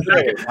 no,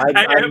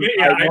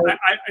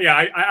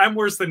 I'm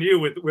worse than you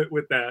with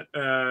that.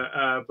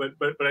 But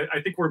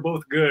I think we're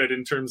both good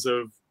in terms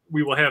of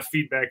we will have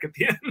feedback at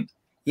the end.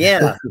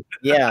 Yeah,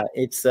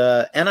 it's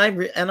and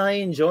I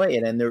enjoy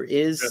it, and there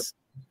is.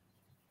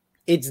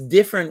 It's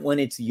different when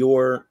it's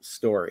your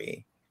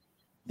story.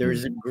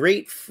 There's a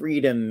great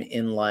freedom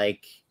in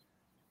like.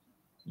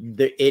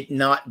 It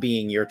not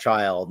being your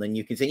child, and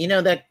you can say,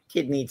 that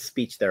kid needs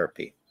speech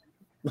therapy.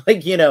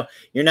 Like, you're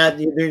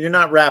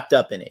not wrapped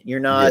up in it. You're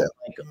not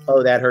like,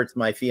 oh, that hurts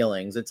my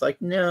feelings. It's like,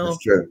 no, that's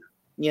true.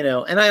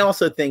 And I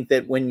also think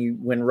that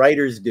when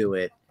writers do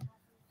it,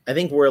 I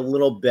think we're a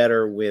little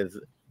better with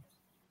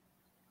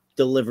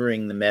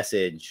delivering the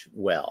message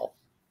well.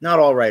 Not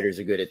all writers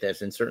are good at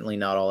this, and certainly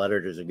not all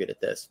editors are good at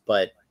this,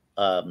 but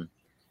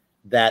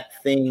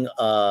that thing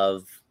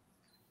of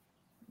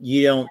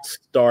you don't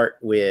start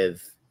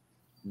with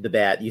the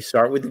bad, you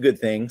start with the good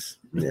things,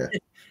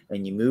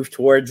 and you move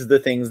towards the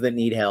things that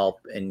need help,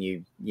 and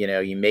you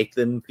make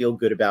them feel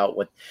good about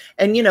what,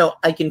 and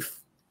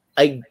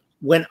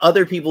when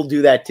other people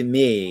do that to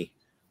me,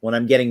 when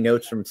I'm getting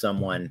notes from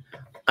someone,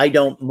 I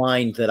don't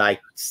mind that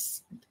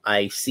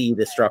I see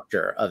the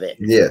structure of it.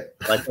 Yeah.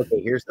 Like,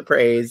 okay, here's the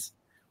praise.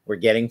 We're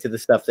getting to the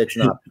stuff that's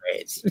not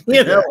praise.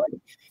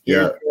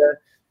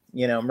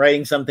 I'm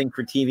writing something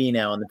for TV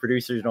now, and the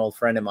producer's an old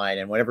friend of mine,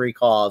 and whenever he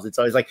calls, it's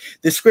always like,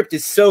 the script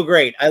is so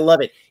great. I love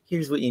it.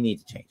 Here's what you need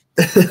to change.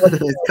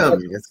 It's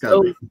coming.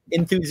 So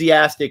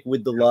enthusiastic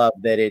with the love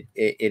that it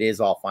is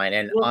all fine.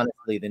 And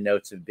honestly, the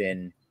notes have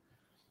been,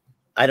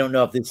 I don't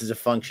know if this is a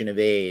function of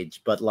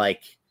age, but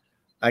like,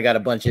 I got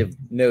a bunch of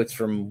notes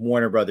from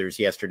Warner Brothers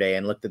yesterday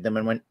and looked at them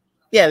and went,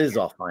 yeah, this is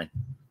all fine.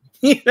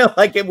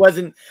 Like it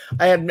wasn't,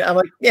 I'm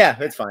like, yeah,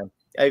 it's fine.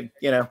 And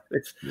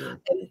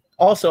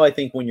also I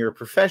think when you're a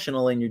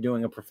professional and you're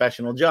doing a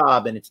professional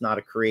job and it's not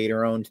a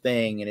creator owned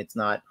thing, and it's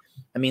not,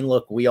 I mean,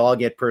 look, we all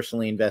get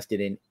personally invested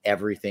in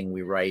everything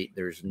we write.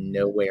 There's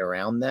no way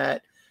around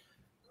that.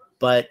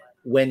 But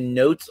when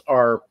notes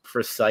are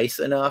precise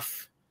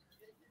enough,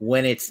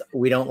 when it's,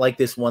 we don't like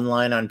this one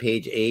line on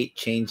page 8,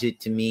 change it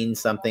to mean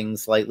something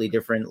slightly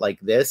different like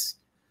this.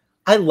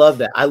 I love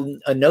that.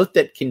 A note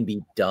that can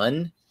be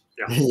done,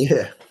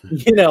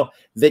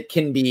 that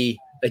can be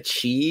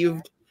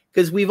achieved,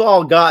 because we've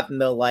all gotten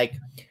the, like,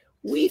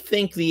 we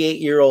think the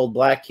 8-year-old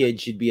black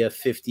kid should be a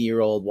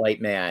 50-year-old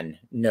white man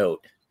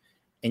note.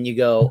 And you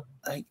go,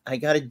 I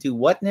got to do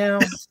what now?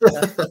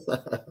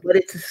 But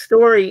it's a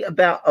story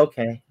about,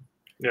 okay.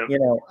 Yeah. You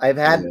know, I've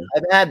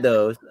had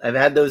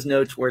those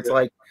notes where it's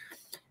like,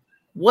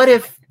 what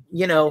if,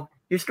 you know,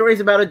 your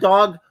story's about a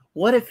dog?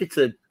 What if it's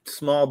a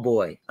small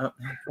boy?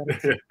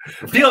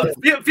 Field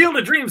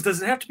of Dreams,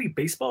 does it have to be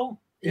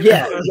baseball?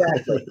 Yeah,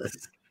 exactly.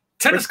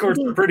 Tennis courts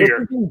are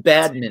prettier.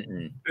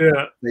 Badminton.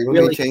 Yeah. They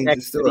Really change the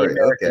connects to the story.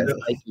 American Okay.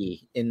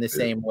 psyche in the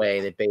same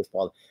way that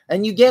baseball.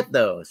 And you get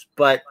those,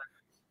 but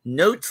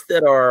notes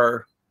that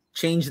are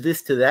change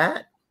this to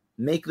that,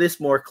 make this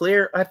more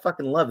clear. I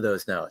fucking love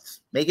those notes.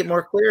 Make it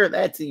more clear.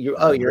 That's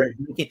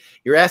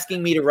you're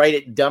asking me to write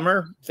it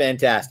dumber.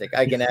 Fantastic.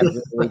 I can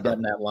absolutely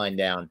dumb that line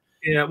down.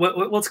 Yeah,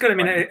 well, it's good. I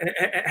mean,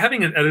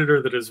 having an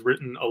editor that has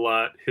written a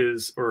lot,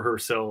 his or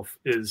herself,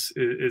 is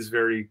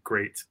very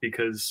great,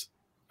 because,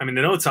 I mean,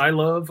 the notes I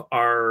love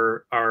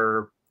are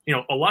you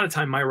know, a lot of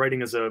time my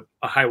writing is a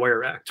high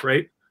wire act,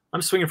 right?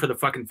 I'm swinging for the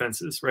fucking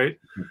fences, right?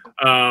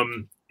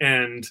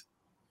 And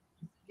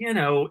you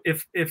know,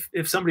 if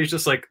somebody's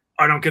just like,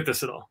 I don't get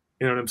this at all,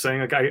 you know what I'm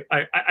saying? Like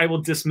I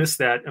will dismiss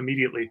that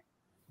immediately.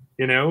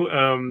 You know,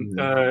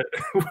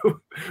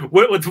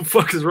 what the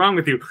fuck is wrong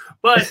with you?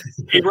 But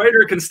a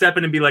writer can step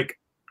in and be like,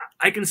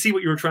 I can see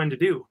what you were trying to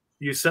do.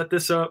 You set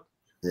this up.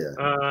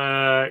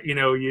 Yeah. You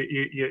know,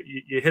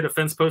 you hit a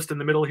fence post in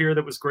the middle here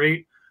that was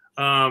great.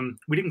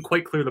 We didn't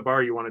quite clear the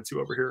bar you wanted to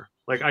over here.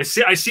 Like, I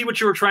see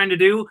what you were trying to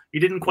do. You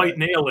didn't quite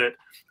nail it.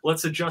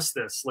 Let's adjust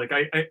this. Like,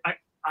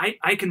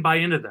 I can buy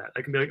into that.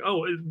 I can be like,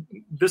 oh,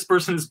 this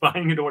person is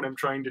buying into what I'm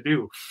trying to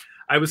do.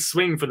 I was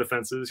swinging for the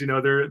fences. You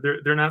know,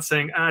 they're not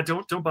saying,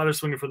 don't bother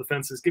swinging for the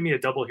fences. Give me a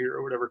double here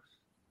or whatever.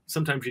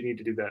 Sometimes you need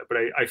to do that. But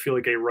I feel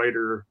like a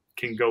writer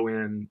can go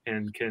in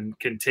and can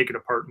take it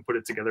apart and put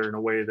it together in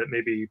a way that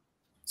maybe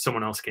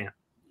someone else can't.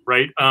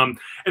 Right. And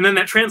then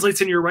that translates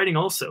into your writing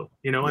also.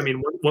 You know, I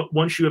mean,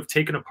 once you have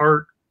taken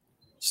apart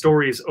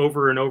stories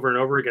over and over and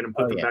over again and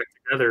put them back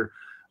together,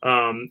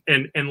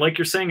 and like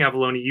you're saying,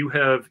 Avalone,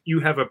 you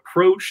have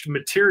approached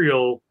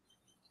material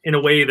in a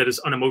way that is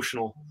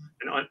unemotional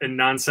and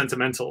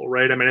non-sentimental,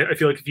 right? I mean, I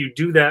feel like if you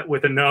do that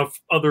with enough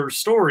other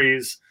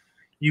stories,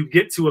 you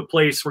get to a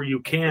place where you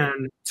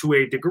can, to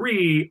a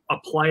degree,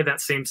 apply that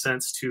same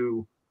sense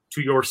to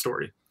your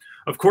story.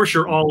 Of course,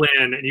 you're all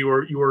in, and you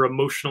are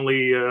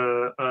emotionally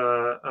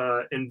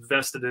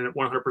invested in it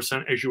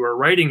 100% as you are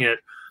writing it.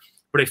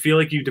 But I feel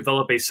like you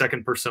develop a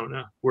second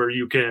persona where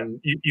you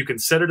can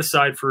set it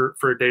aside for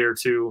a day or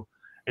two,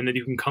 and then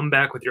you can come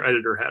back with your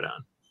editor hat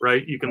on,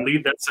 right? You can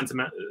leave that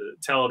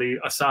sentimentality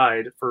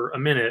aside for a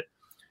minute,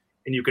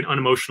 and you can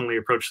unemotionally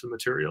approach the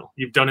material.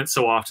 You've done it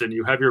so often.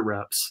 You have your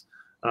reps.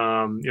 You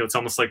know, it's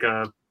almost like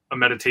a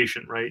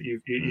meditation, right?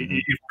 You've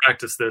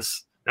practiced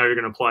this. Now you're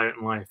going to apply it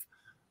in life.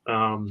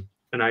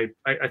 And I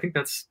think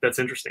that's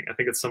interesting. I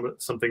think it's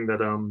something that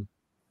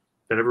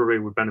that everybody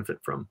would benefit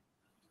from.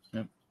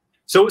 Yeah.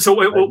 So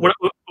what,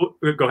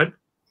 go ahead.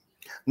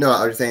 No,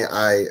 I was saying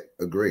I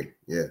agree.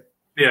 Yeah.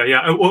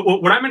 Yeah.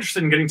 What I'm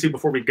interested in getting to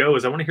before we go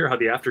is I want to hear how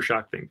the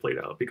Aftershock thing played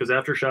out, because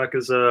Aftershock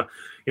is you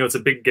know, it's a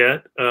big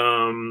get.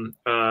 You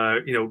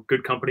know,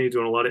 good company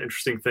doing a lot of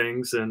interesting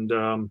things, and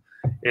you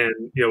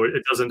know,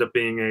 it does end up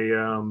being a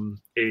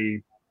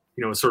you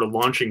know, a sort of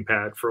launching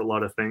pad for a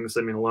lot of things.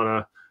 I mean, a lot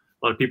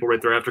of people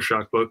write their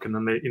Aftershock book, and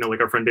then they, you know, like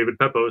our friend David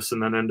Pepos,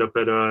 and then end up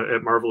at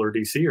Marvel or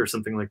DC or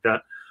something like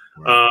that.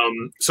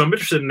 Right. So I'm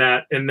interested in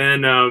that, and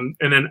then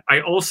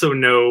I also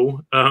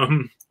know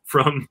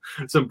from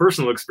some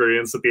personal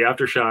experience that the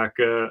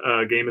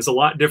Aftershock game is a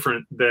lot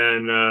different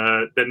than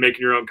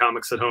making your own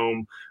comics at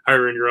home,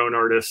 hiring your own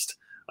artist,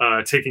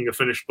 taking a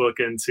finished book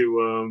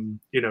into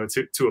you know,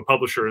 to a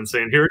publisher and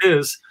saying, here it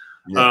is.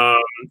 Yeah.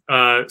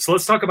 So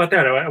let's talk about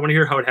that. I want to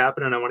hear how it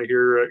happened, and I want to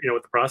hear you know,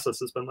 what the process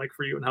has been like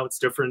for you, and how it's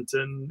different,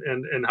 and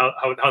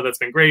how that's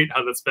been great,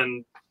 how that's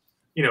been,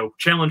 you know,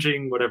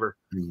 challenging, whatever.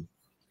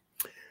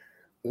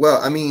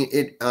 Well, I mean,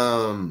 it.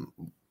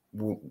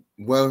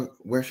 Well,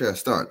 where should I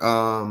start?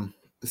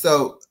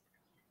 So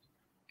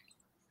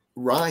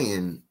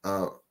Ryan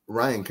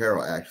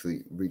Carroll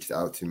actually reached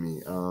out to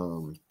me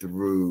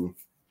through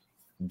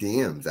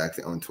DMs,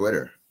 actually, on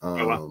Twitter.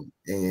 Oh, wow.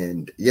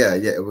 And yeah,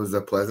 it was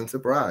a pleasant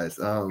surprise.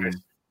 Nice.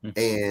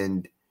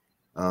 And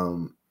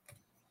I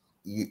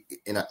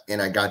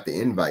got the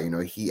invite. You know,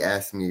 he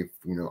asked me if,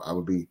 you know, I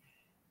would be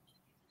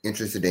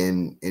interested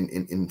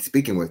in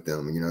speaking with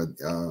them. You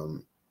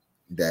know,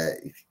 that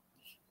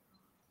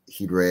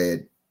he'd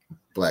read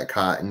Black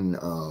Cotton.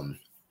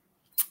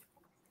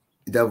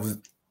 That was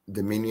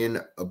Dominion,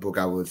 a book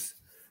I was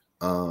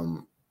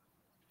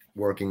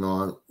working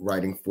on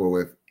writing for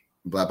with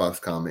Black Box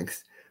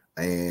Comics,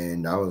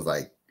 and I was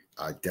like,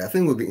 I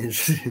definitely would be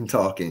interested in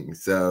talking.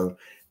 So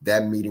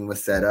that meeting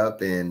was set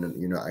up, and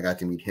you know, I got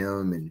to meet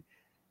him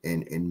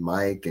and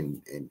Mike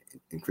and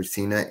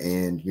Christina,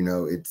 and you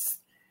know, it's,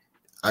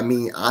 I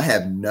mean, I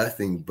have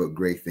nothing but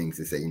great things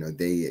to say. You know,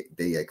 they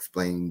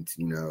explained,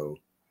 you know,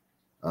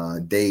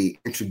 they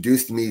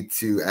introduced me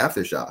to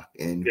Aftershock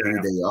and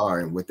who they are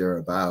and what they're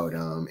about.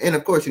 And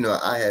of course, you know,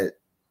 I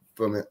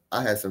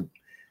had some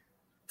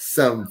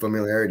some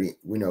familiarity,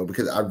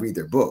 because I read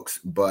their books,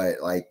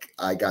 but like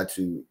I got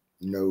to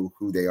know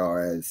who they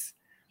are as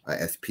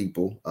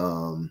people,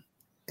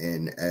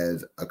 and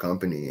as a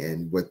company,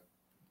 and what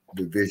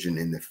the vision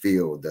in the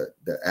field,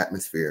 the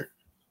atmosphere,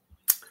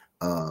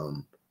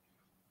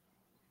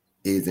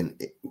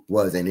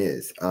 was and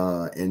is.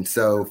 And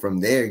so from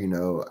there,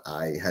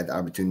 I had the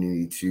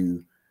opportunity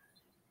to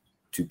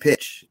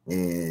pitch,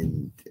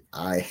 and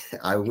I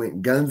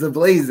went guns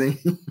a-blazing.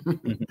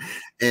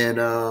 And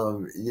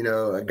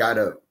I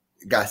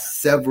got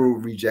several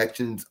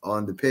rejections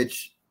on the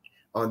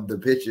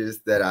pitches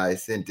that I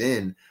sent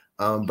in,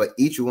 but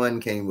each one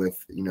came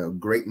with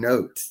great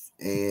notes,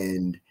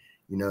 and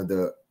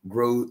the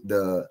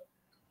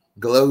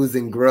glows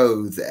and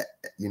grows,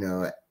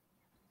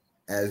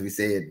 as we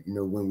said,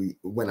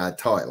 when I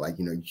taught, like,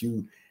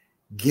 you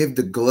give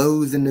the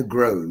glows and the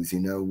grows,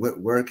 what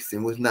works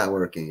and what's not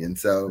working. And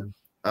so,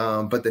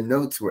 but the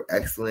notes were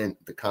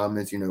excellent. The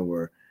comments,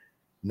 were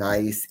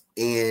nice.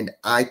 And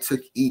I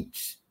took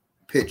each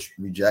pitch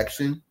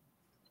rejection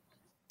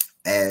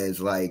as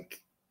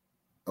like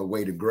a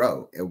way to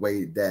grow, a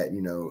way that,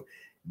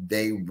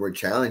 they were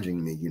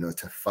challenging me,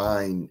 to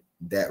find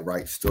that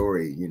right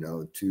story,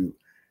 to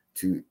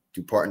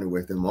partner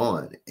with them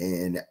on.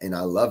 And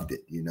I loved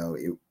it.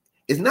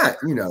 It's not,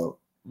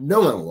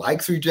 no one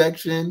likes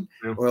rejection,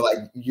 or like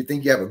you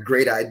think you have a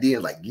great idea,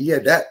 like, yeah,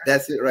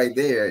 that's it right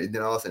there. And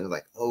then all of a sudden it's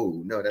like,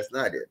 oh no, that's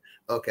not it.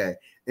 Okay.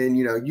 And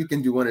you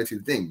can do one or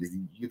two things.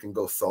 You can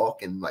go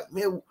sulk and like,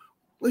 man,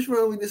 what's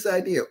wrong with this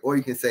idea? Or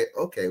you can say,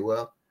 okay,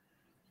 well,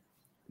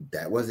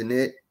 that wasn't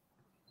it.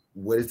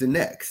 What is the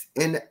next?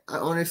 And I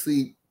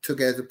honestly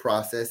took it as a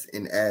process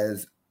and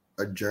as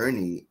a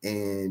journey.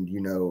 And,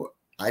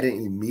 I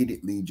didn't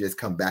immediately just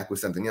come back with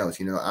something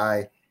else.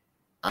 I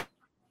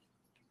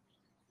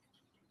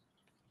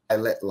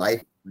let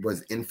life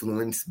was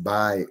influenced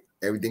by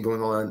everything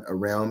going on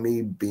around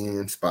me, being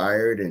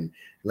inspired, and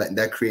letting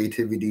that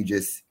creativity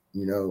just,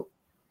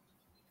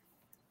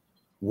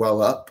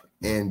 well up.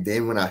 And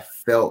then when I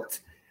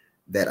felt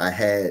that I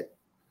had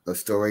a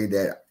story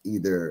that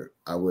either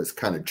I was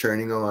kind of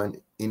churning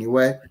on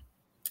anyway,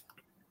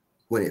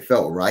 when it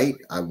felt right,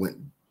 I went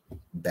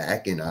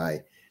back and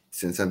I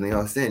sent something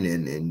else in,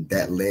 and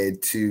that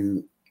led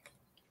to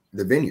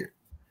the Vineyard.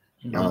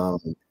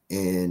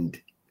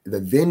 And the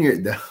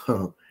Vineyard,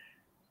 though,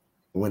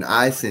 when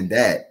I sent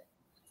that,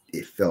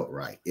 it felt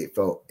right. It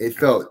felt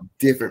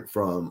different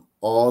from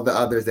all the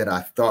others that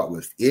I thought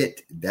was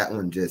it. That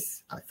one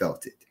I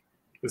felt it.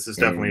 This is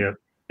definitely it.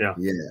 Yeah.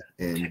 Yeah.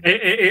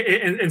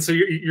 And so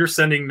you're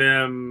sending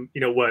them,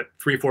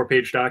 3-4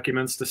 page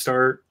documents to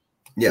start?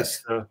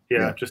 Yes.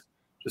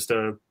 Just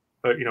a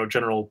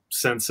general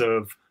sense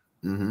of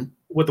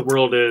what the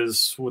world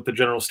is, what the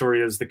general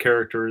story is, the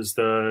characters,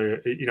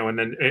 and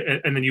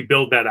then you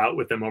build that out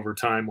with them over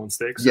time once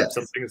they accept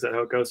something. Is that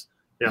how it goes?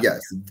 Yeah. Yes.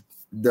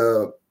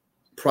 The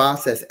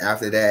process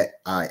after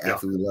that, I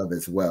absolutely love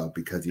as well,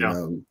 because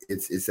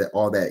it's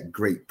all that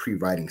great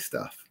pre-writing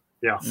stuff.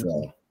 Yeah.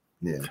 So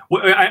yeah.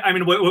 What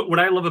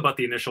I love about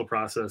the initial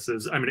process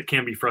is, it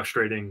can be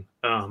frustrating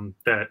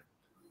that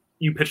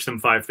you pitch them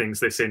 5 things,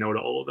 they say no to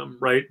all of them,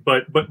 right?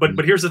 But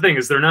here's the thing: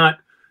 is they're not.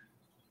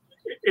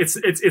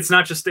 It's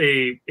not just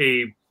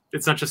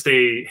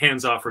a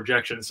hands-off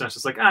rejection. It's not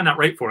just like, not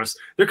right for us.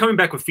 They're coming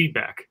back with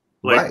feedback.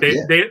 Like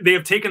they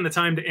have taken the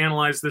time to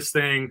analyze this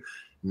thing,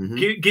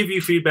 give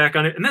you feedback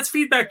on it, and that's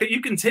feedback that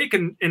you can take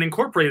and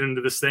incorporate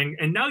into this thing.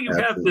 And now you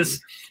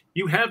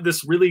have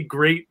this really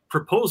great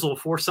proposal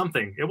for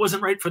something. It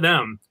wasn't right for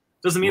them.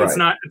 Doesn't mean it's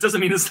not. It doesn't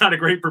mean it's not a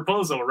great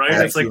proposal, right?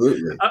 Absolutely.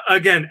 It's like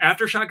again,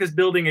 Aftershock is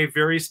building a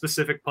very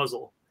specific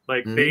puzzle.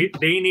 Like they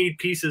need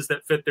pieces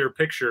that fit their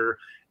picture.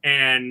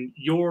 And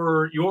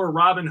your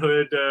Robin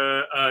Hood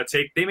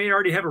take, they may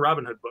already have a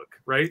Robin Hood book,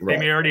 right? They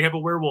may already have a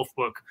werewolf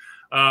book.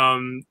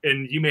 And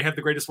you may have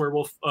the greatest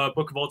werewolf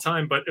book of all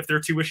time, but if they're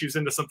 2 issues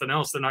into something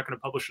else, they're not going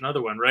to publish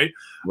another one, right?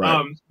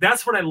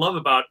 That's what I love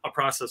about a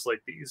process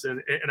like these.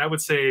 And I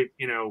would say,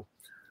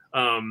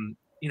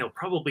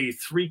 probably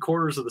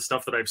 3/4 of the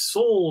stuff that I've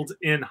sold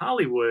in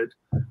Hollywood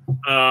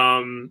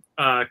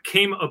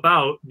came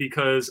about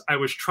because I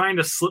was trying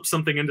to slip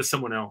something into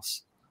someone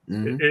else.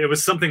 It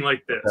was something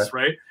like this,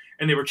 right?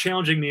 And they were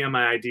challenging me on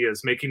my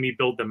ideas, making me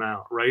build them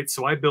out, right?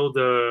 So I build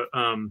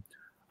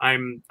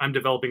I'm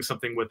developing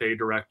something with a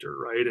director,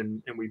 right?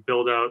 And we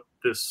build out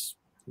this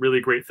really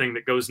great thing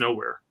that goes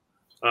nowhere.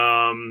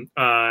 And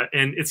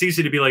it's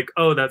easy to be like,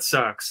 oh, that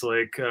sucks.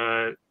 Like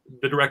the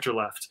director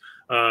left.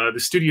 The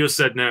studio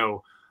said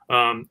no.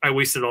 I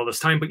wasted all this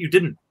time, but you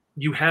didn't.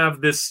 You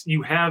have this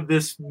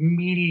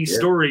meaty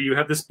story. You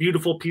have this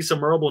beautiful piece of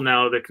marble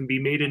now that can be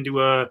made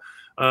into a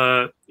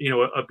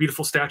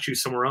beautiful statue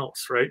somewhere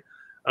else, right?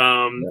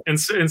 And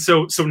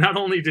so not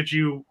only did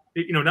you,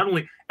 not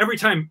only every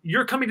time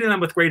you're coming to them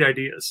with great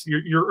ideas,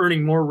 you're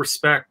earning more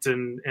respect,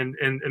 and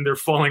they're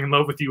falling in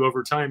love with you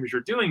over time as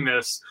you're doing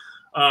this,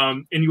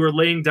 and you are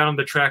laying down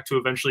the track to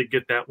eventually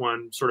get that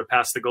one sort of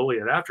past the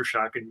goalie at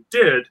Aftershock, and you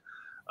did.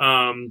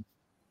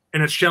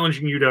 and it's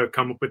challenging you to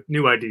come up with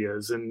new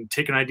ideas and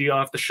take an idea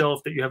off the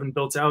shelf that you haven't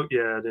built out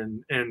yet.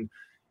 And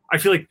I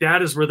feel like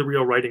that is where the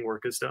real writing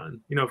work is done.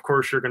 Of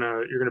course you're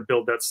gonna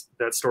build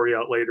that story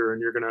out later,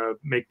 and you're gonna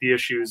make the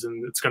issues,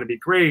 and it's gonna be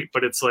great.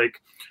 But it's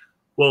like,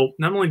 well,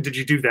 not only did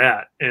you do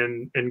that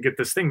and get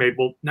this thing made,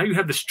 well, now you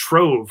have this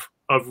trove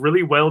of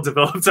really well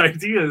developed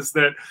ideas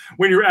that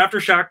when your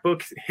Aftershock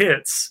book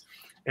hits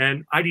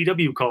and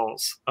IDW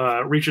calls,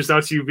 reaches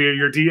out to you via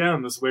your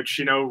DMs,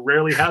 which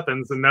rarely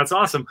happens, and that's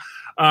awesome.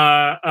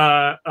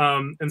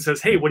 And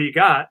says, "Hey, what do you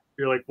got?"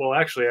 You're like, "Well,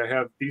 actually, I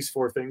have these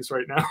 4 things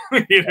right now."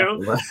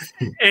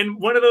 And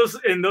one of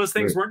those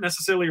things weren't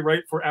necessarily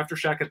right for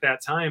Aftershock at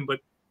that time, but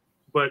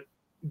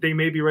they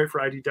may be right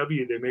for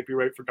IDW. They may be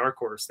right for Dark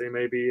Horse. They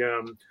may be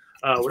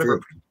whatever.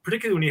 True.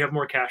 Particularly when you have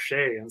more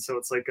cachet, and so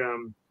it's like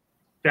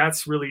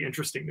that's really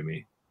interesting to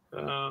me.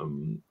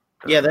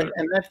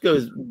 That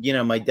goes,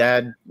 my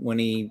dad,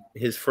 when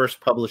his first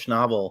published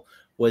novel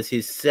was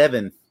his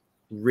 7th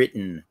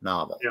written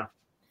novel. Yeah.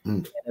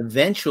 And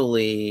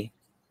eventually,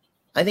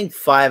 I think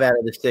 5 out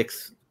of the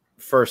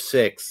first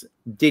 6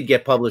 did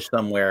get published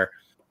somewhere.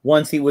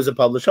 Once he was a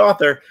published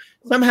author,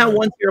 somehow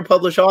once you're a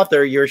published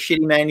author, your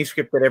shitty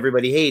manuscript that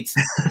everybody hates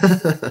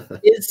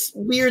is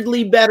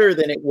weirdly better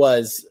than it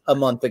was a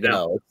month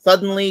ago. Yeah. It's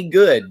suddenly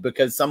good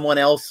because someone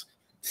else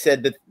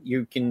said that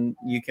you can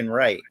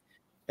write.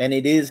 And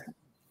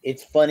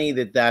it's funny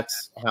that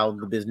that's how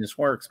the business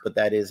works, but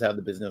that is how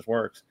the business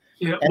works.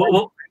 Yeah. And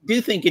I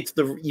do think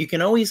you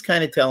can always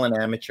kind of tell an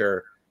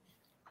amateur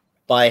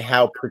by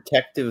how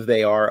protective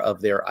they are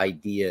of their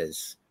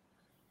ideas.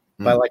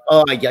 By like,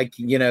 oh, you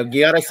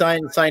got to sign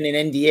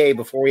an NDA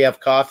before we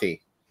have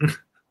coffee.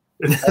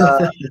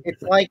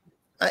 It's like,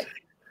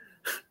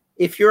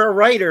 if you're a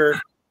writer,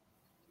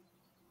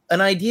 an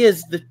idea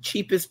is the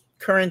cheapest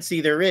currency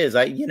there is.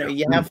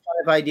 You have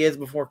 5 ideas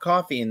before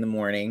coffee in the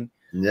morning.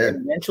 Yeah.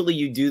 And eventually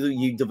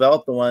you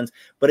develop the ones.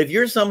 But if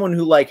you're someone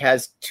who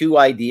has 2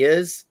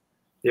 ideas,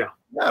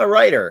 not a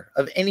writer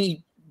of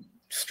any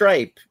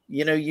stripe.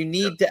 You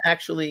need to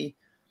actually.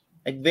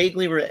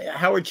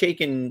 Howard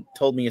Chaykin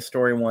told me a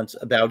story once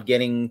about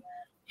getting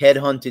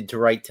headhunted to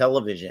write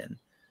television,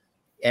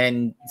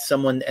 and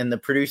the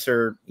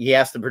producer, he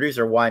asked the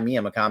producer, "Why me?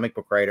 I'm a comic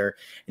book writer,"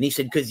 and he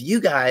said, "Because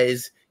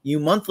you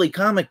monthly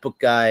comic book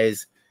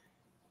guys,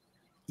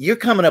 you're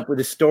coming up with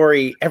a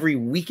story every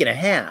week and a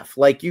half.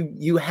 Like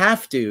you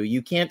have to.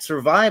 You can't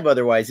survive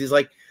otherwise." He's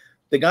like,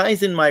 "The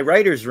guys in my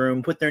writer's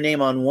room put their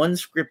name on 1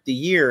 script a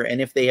year,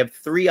 and if they have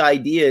 3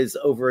 ideas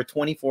over a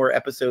 24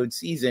 episode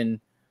season,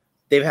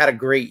 they've had a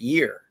great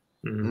year."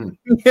 Mm-hmm.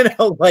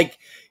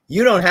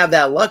 You don't have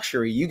that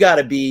luxury. You got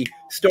to be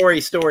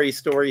story.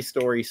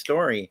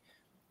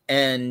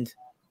 And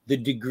the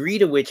degree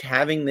to which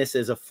having this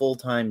as a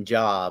full-time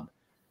job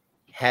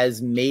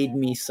has made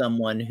me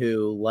someone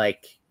who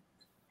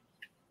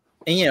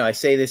and I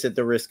say this at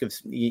the risk of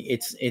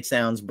it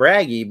sounds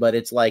braggy, but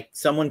it's like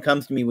someone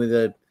comes to me with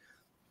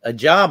a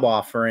job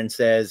offer and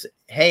says,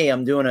 "Hey,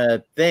 I'm doing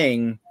a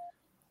thing.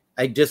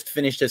 I just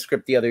finished a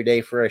script the other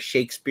day for a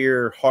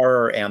Shakespeare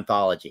horror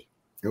anthology."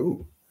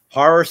 Ooh.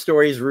 Horror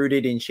stories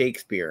rooted in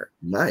Shakespeare.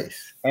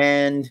 Nice.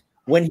 And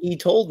when he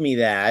told me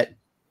that,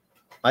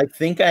 I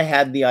think I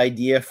had the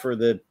idea for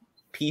the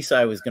piece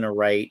I was going to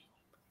write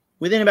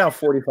within about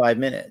 45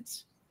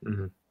 minutes.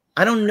 Mm-hmm.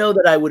 I don't know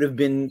that I would have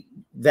been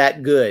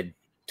that good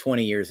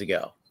 20 years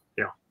ago.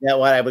 Yeah. Now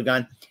what I would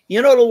have gone,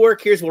 what'll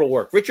work? Here's what'll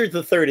work. Richard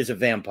III is a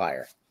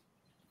vampire.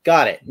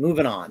 Got it.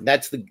 Moving on.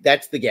 That's the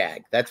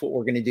gag. That's what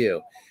we're going to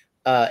do.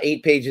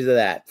 8 pages of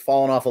that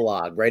falling off a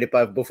log right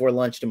before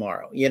lunch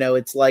tomorrow.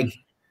 It's like,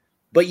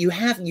 but you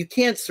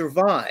can't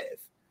survive.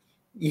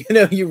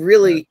 You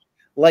really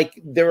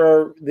there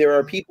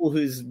are people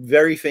whose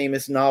very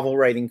famous novel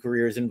writing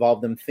careers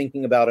involve them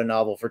thinking about a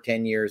novel for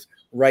 10 years,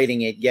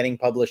 writing it, getting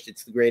published.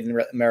 It's the great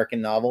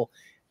American novel.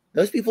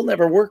 Those people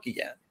never work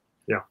again.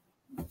 Yeah.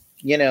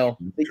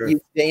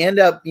 They end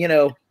up,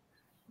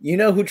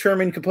 who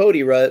Truman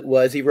Capote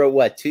was. He wrote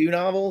what, 2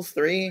 novels,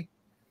 3?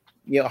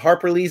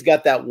 Harper Lee's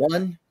got that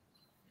 1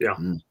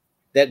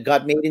 that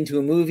got made into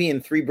a movie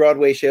and 3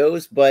 Broadway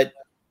shows, but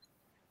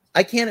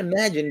I can't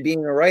imagine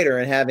being a writer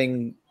and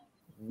having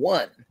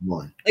 1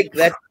 like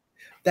that.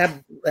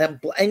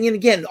 And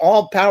again,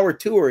 all power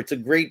to her. It's a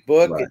great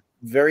book. Right. It's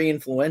very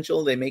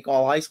influential. They make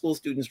all high school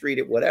students read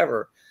it,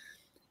 whatever.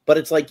 But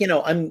it's like,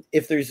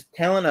 if there's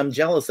talent I'm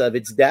jealous of,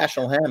 it's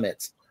Dashiell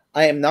Hammett's.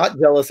 I am not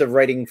jealous of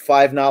writing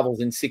 5 novels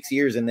in 6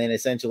 years and then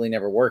essentially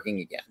never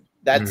working again.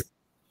 That's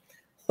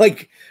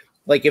like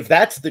if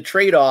that's the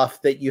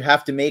trade-off that you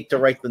have to make to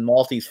write the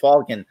Maltese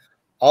Falcon,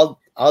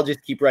 I'll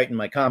just keep writing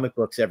my comic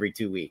books every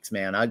 2 weeks,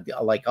 man.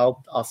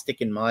 I'll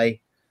stick in my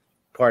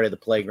part of the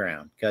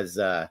playground because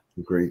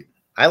great.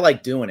 I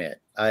like doing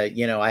it. I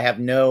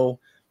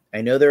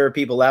know there are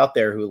people out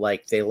there who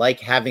they like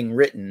having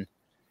written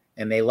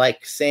and they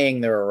like saying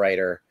they're a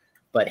writer,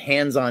 but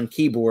hands-on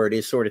keyboard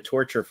is sort of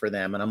torture for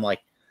them. And I'm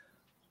like,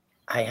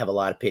 I have a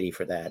lot of pity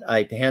for that.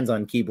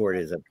 Hands-on keyboard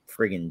is a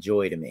friggin'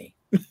 joy to me.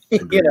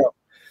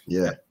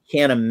 Yeah.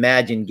 can't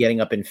imagine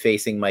getting up and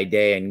facing my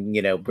day and,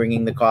 you know,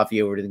 bringing the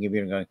coffee over to the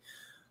computer and going,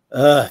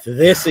 ugh,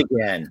 this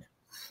again.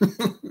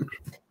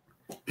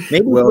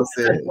 Maybe Well I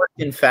said. worked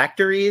in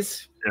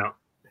factories. Yeah.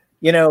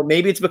 You know,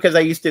 maybe it's because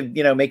I used to,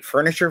 you know, make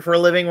furniture for a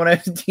living when I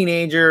was a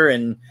teenager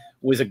and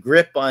was a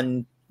grip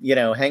on, you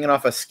know, hanging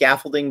off a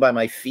scaffolding by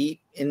my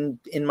feet in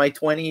my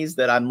 20s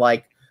that I'm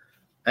like,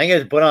 I think I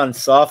just put on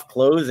soft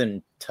clothes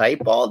and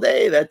type all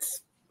day.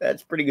 That's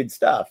pretty good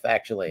stuff,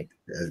 actually.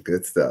 That's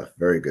good stuff.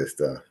 Very good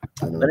stuff.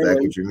 I know But exactly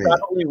anyway, what you mean.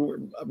 probably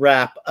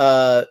wrap.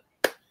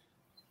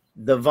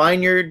 The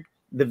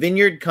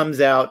Vineyard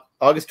comes out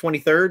August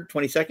 23rd,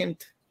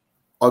 22nd?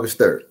 August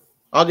 3rd.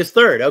 August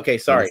 3rd. Okay,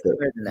 sorry.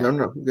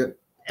 No, good.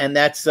 And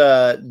that's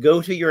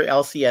go to your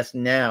LCS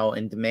now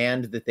and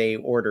demand that they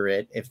order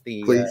it if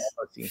the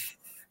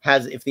FOC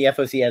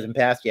hasn't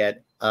passed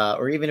yet,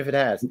 or even if it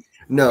has.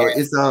 No,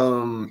 it's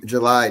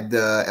July.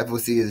 The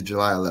FOC is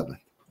July 11th.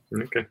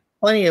 Okay.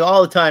 Plenty of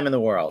all the time in the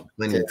world.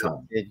 Plenty of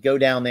time. Go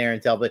down there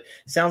and tell. But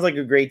sounds like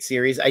a great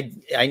series. I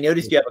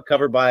noticed you have a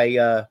cover by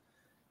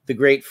the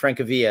great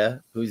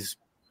Francavilla, who's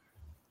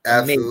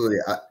absolutely.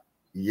 I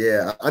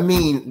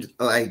mean,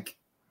 like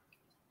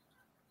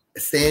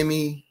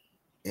Sammy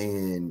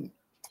and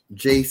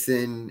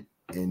Jason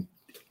and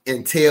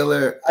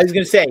Taylor. I was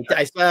gonna say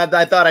I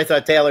thought I saw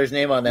Taylor's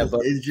name on that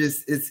book.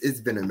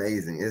 It's been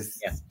amazing. It's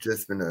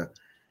just been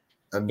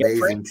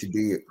amazing to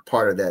be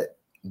part of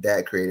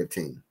that creative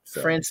team.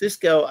 So.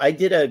 Francisco, I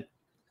did a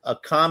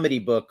comedy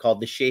book called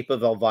The Shape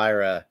of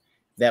Elvira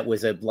that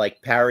was a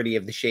like parody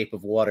of The Shape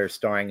of Water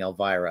starring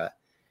Elvira.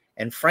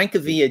 And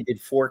Francavilla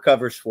did 4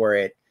 covers for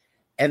it.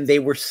 And they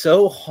were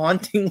so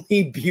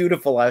hauntingly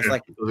beautiful. I was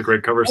like, those are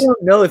great covers. I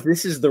don't know if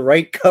this is the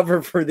right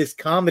cover for this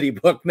comedy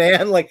book,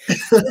 man. Like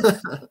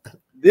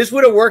this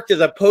would have worked as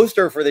a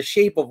poster for The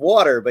Shape of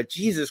Water, but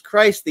Jesus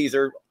Christ, these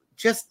are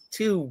just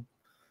too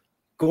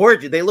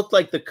gorgeous. They look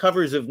like the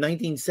covers of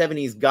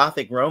 1970s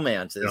Gothic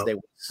romances. Yep. They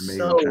were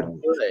so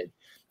good.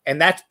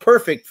 And that's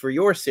perfect for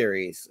your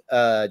series.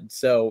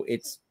 So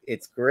it's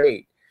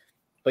great.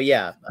 But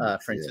yeah,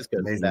 Francisco.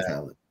 Amazing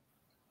talent.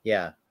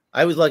 Yeah.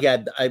 I was lucky. I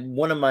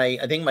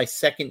think my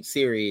second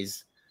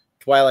series,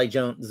 Twilight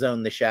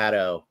Zone: The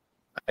Shadow,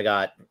 I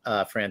got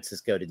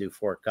Francisco to do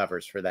 4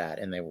 covers for that,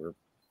 and they were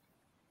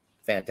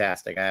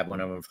fantastic. I have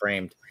one of them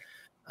framed.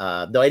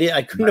 Though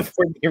I couldn't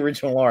afford the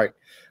original art,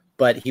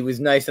 but he was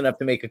nice enough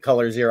to make a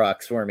color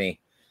Xerox for me.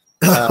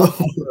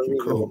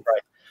 Cool.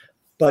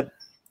 But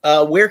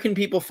where can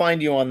people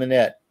find you on the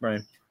net,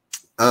 Brian?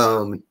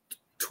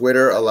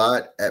 Twitter a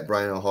lot at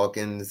Brian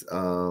Hawkins.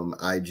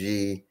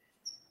 IG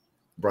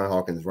Brian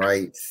Hawkins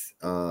Writes.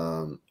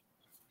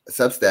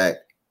 Substack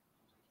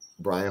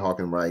Brian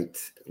Hawkins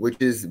Writes, which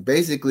is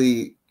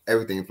basically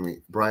everything for me.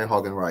 Brian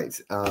Hawkins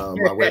Writes.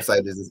 My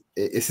website is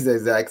the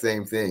exact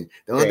same thing.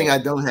 The only thing I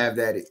don't have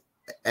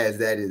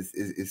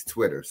is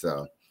Twitter.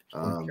 So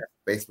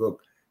Facebook,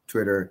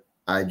 Twitter,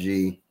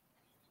 IG,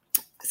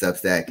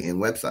 Substack,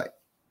 and website.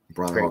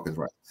 Brian Hawkins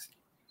Writes.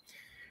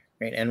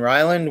 Great. And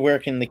Ryland, where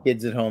can the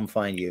kids at home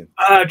find you?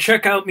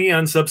 Check out me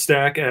on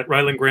Substack at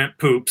Ryland Grant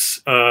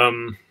Poops.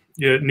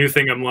 New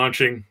thing I'm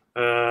launching.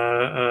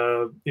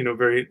 No,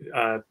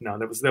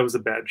 that was a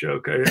bad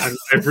joke.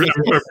 I've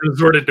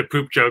resorted to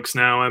poop jokes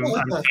now. I'm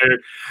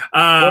tired.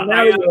 Well,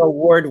 now you're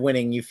award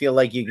winning. You feel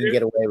like you can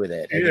get away with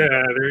it.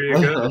 Yeah, there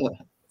you go.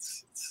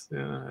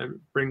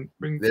 Bring.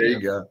 There you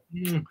go.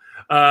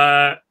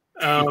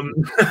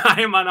 I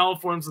am on all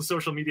forms of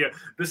social media.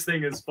 This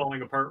thing is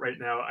falling apart right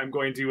now. I'm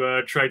going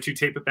to try to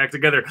tape it back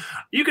together.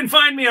 You can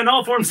find me on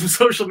all forms of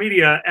social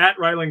media at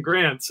Ryland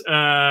Grant.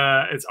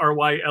 It's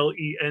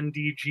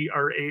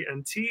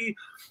RYLENDGRANT.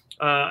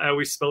 I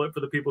always spell it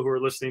for the people who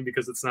are listening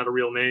because it's not a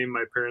real name.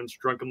 My parents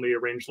drunkenly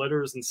arranged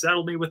letters and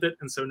saddled me with it,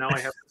 and so now I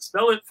have to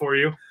spell it for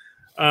you.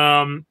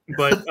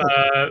 But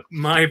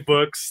my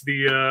books,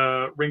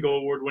 the Ringo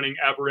Award-winning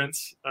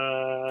Aberrants,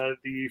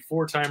 the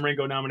 4-time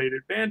Ringo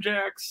nominated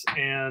Banjax,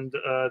 and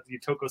the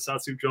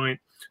Tokusatsu joint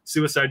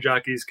Suicide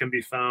Jockeys can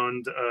be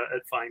found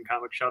at fine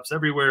comic shops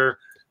everywhere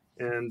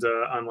and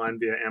online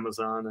via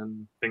Amazon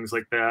and things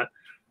like that.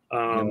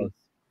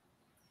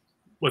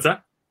 What's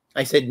that?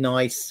 I said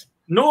nice.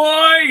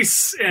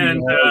 Nice!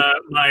 And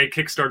my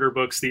Kickstarter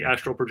books, the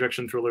Astral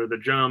Projection Thriller, The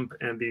Jump,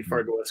 and the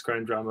Fargo-esque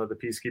crime drama, The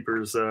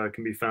Peacekeepers,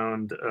 can be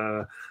found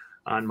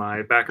on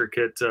my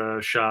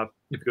BackerKit shop.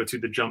 If you go to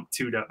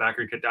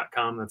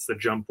thejump2.backerkit.com, that's the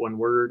jump one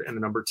word, and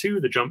the number 2,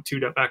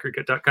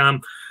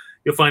 thejump2.backerkit.com.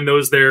 You'll find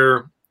those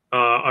there,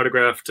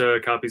 autographed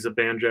copies of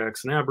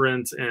Banjax and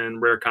Aberrant, and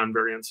rare con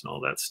variants and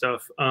all that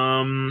stuff.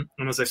 And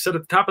as I said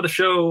at the top of the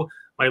show,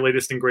 my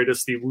latest and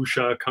greatest, the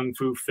Wuxia Kung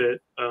Fu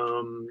Fit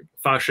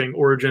Fa Sheng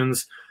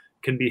Origins,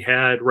 can be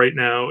had right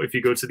now if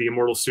you go to the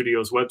Immortal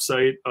Studios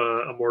website,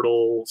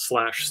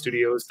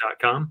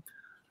 immortal/studios.com.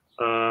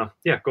 Go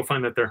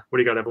find that there. What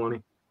do you got,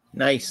 Avalone?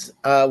 Nice.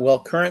 Well,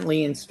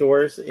 currently in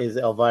stores is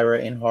Elvira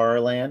in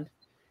Horrorland.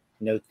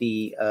 Note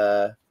the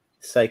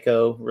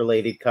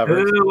Psycho-related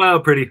covers. Oh, wow,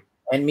 pretty.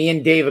 And me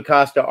and Dave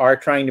Acosta are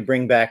trying to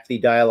bring back the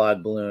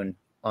dialogue balloon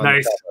on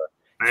the cover.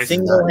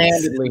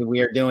 Single-handedly,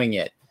 we are doing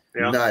it.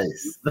 Yeah.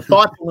 Nice. The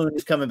Thought Balloon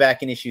is coming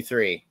back in issue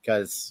 3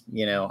 because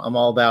I'm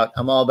all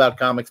about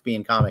comics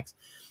being comics.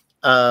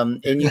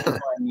 And you can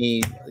find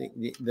me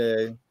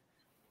the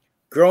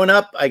growing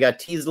up. I got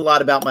teased a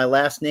lot about my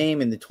last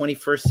name. In the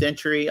 21st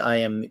century, I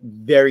am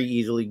very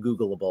easily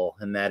Googleable,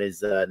 and that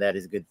is a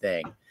good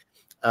thing.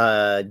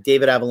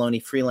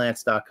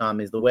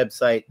 DavidAvaloniFreelance.com is the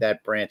website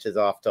that branches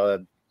off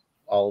to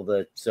all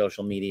the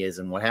social medias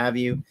and what have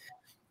you.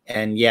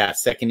 And yeah,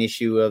 second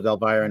issue of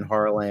Elvira in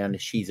Horrorland,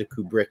 She's a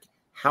Kubrick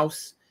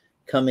House,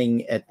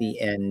 coming at the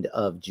end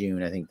of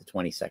June, I think the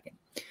 22nd.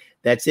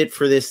 That's it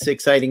for this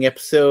exciting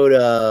episode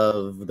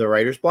of The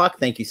Writer's Block.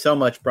 Thank you so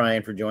much,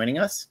 Brian, for joining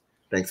us.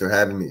 Thanks for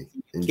having me.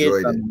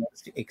 Enjoyed it. On the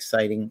next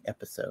exciting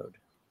episode.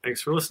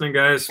 Thanks for listening,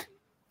 guys.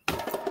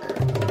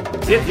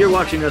 If you're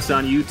watching us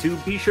on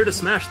YouTube, be sure to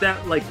smash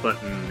that like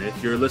button.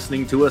 If you're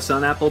listening to us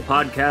on Apple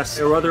Podcasts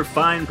or other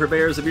fine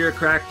purveyors of ear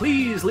crack,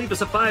 please leave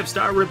us a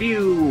 5-star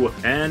review.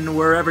 And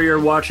wherever you're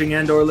watching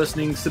and or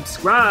listening,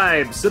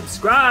 subscribe.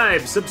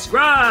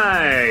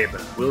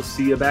 We'll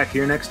see you back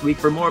here next week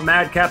for more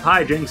madcap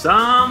hijinks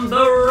on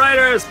The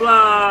Writer's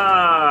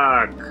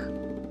Block.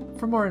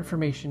 For more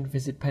information,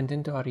 visit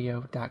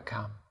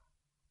pendantaudio.com.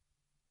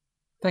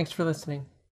 Thanks for listening.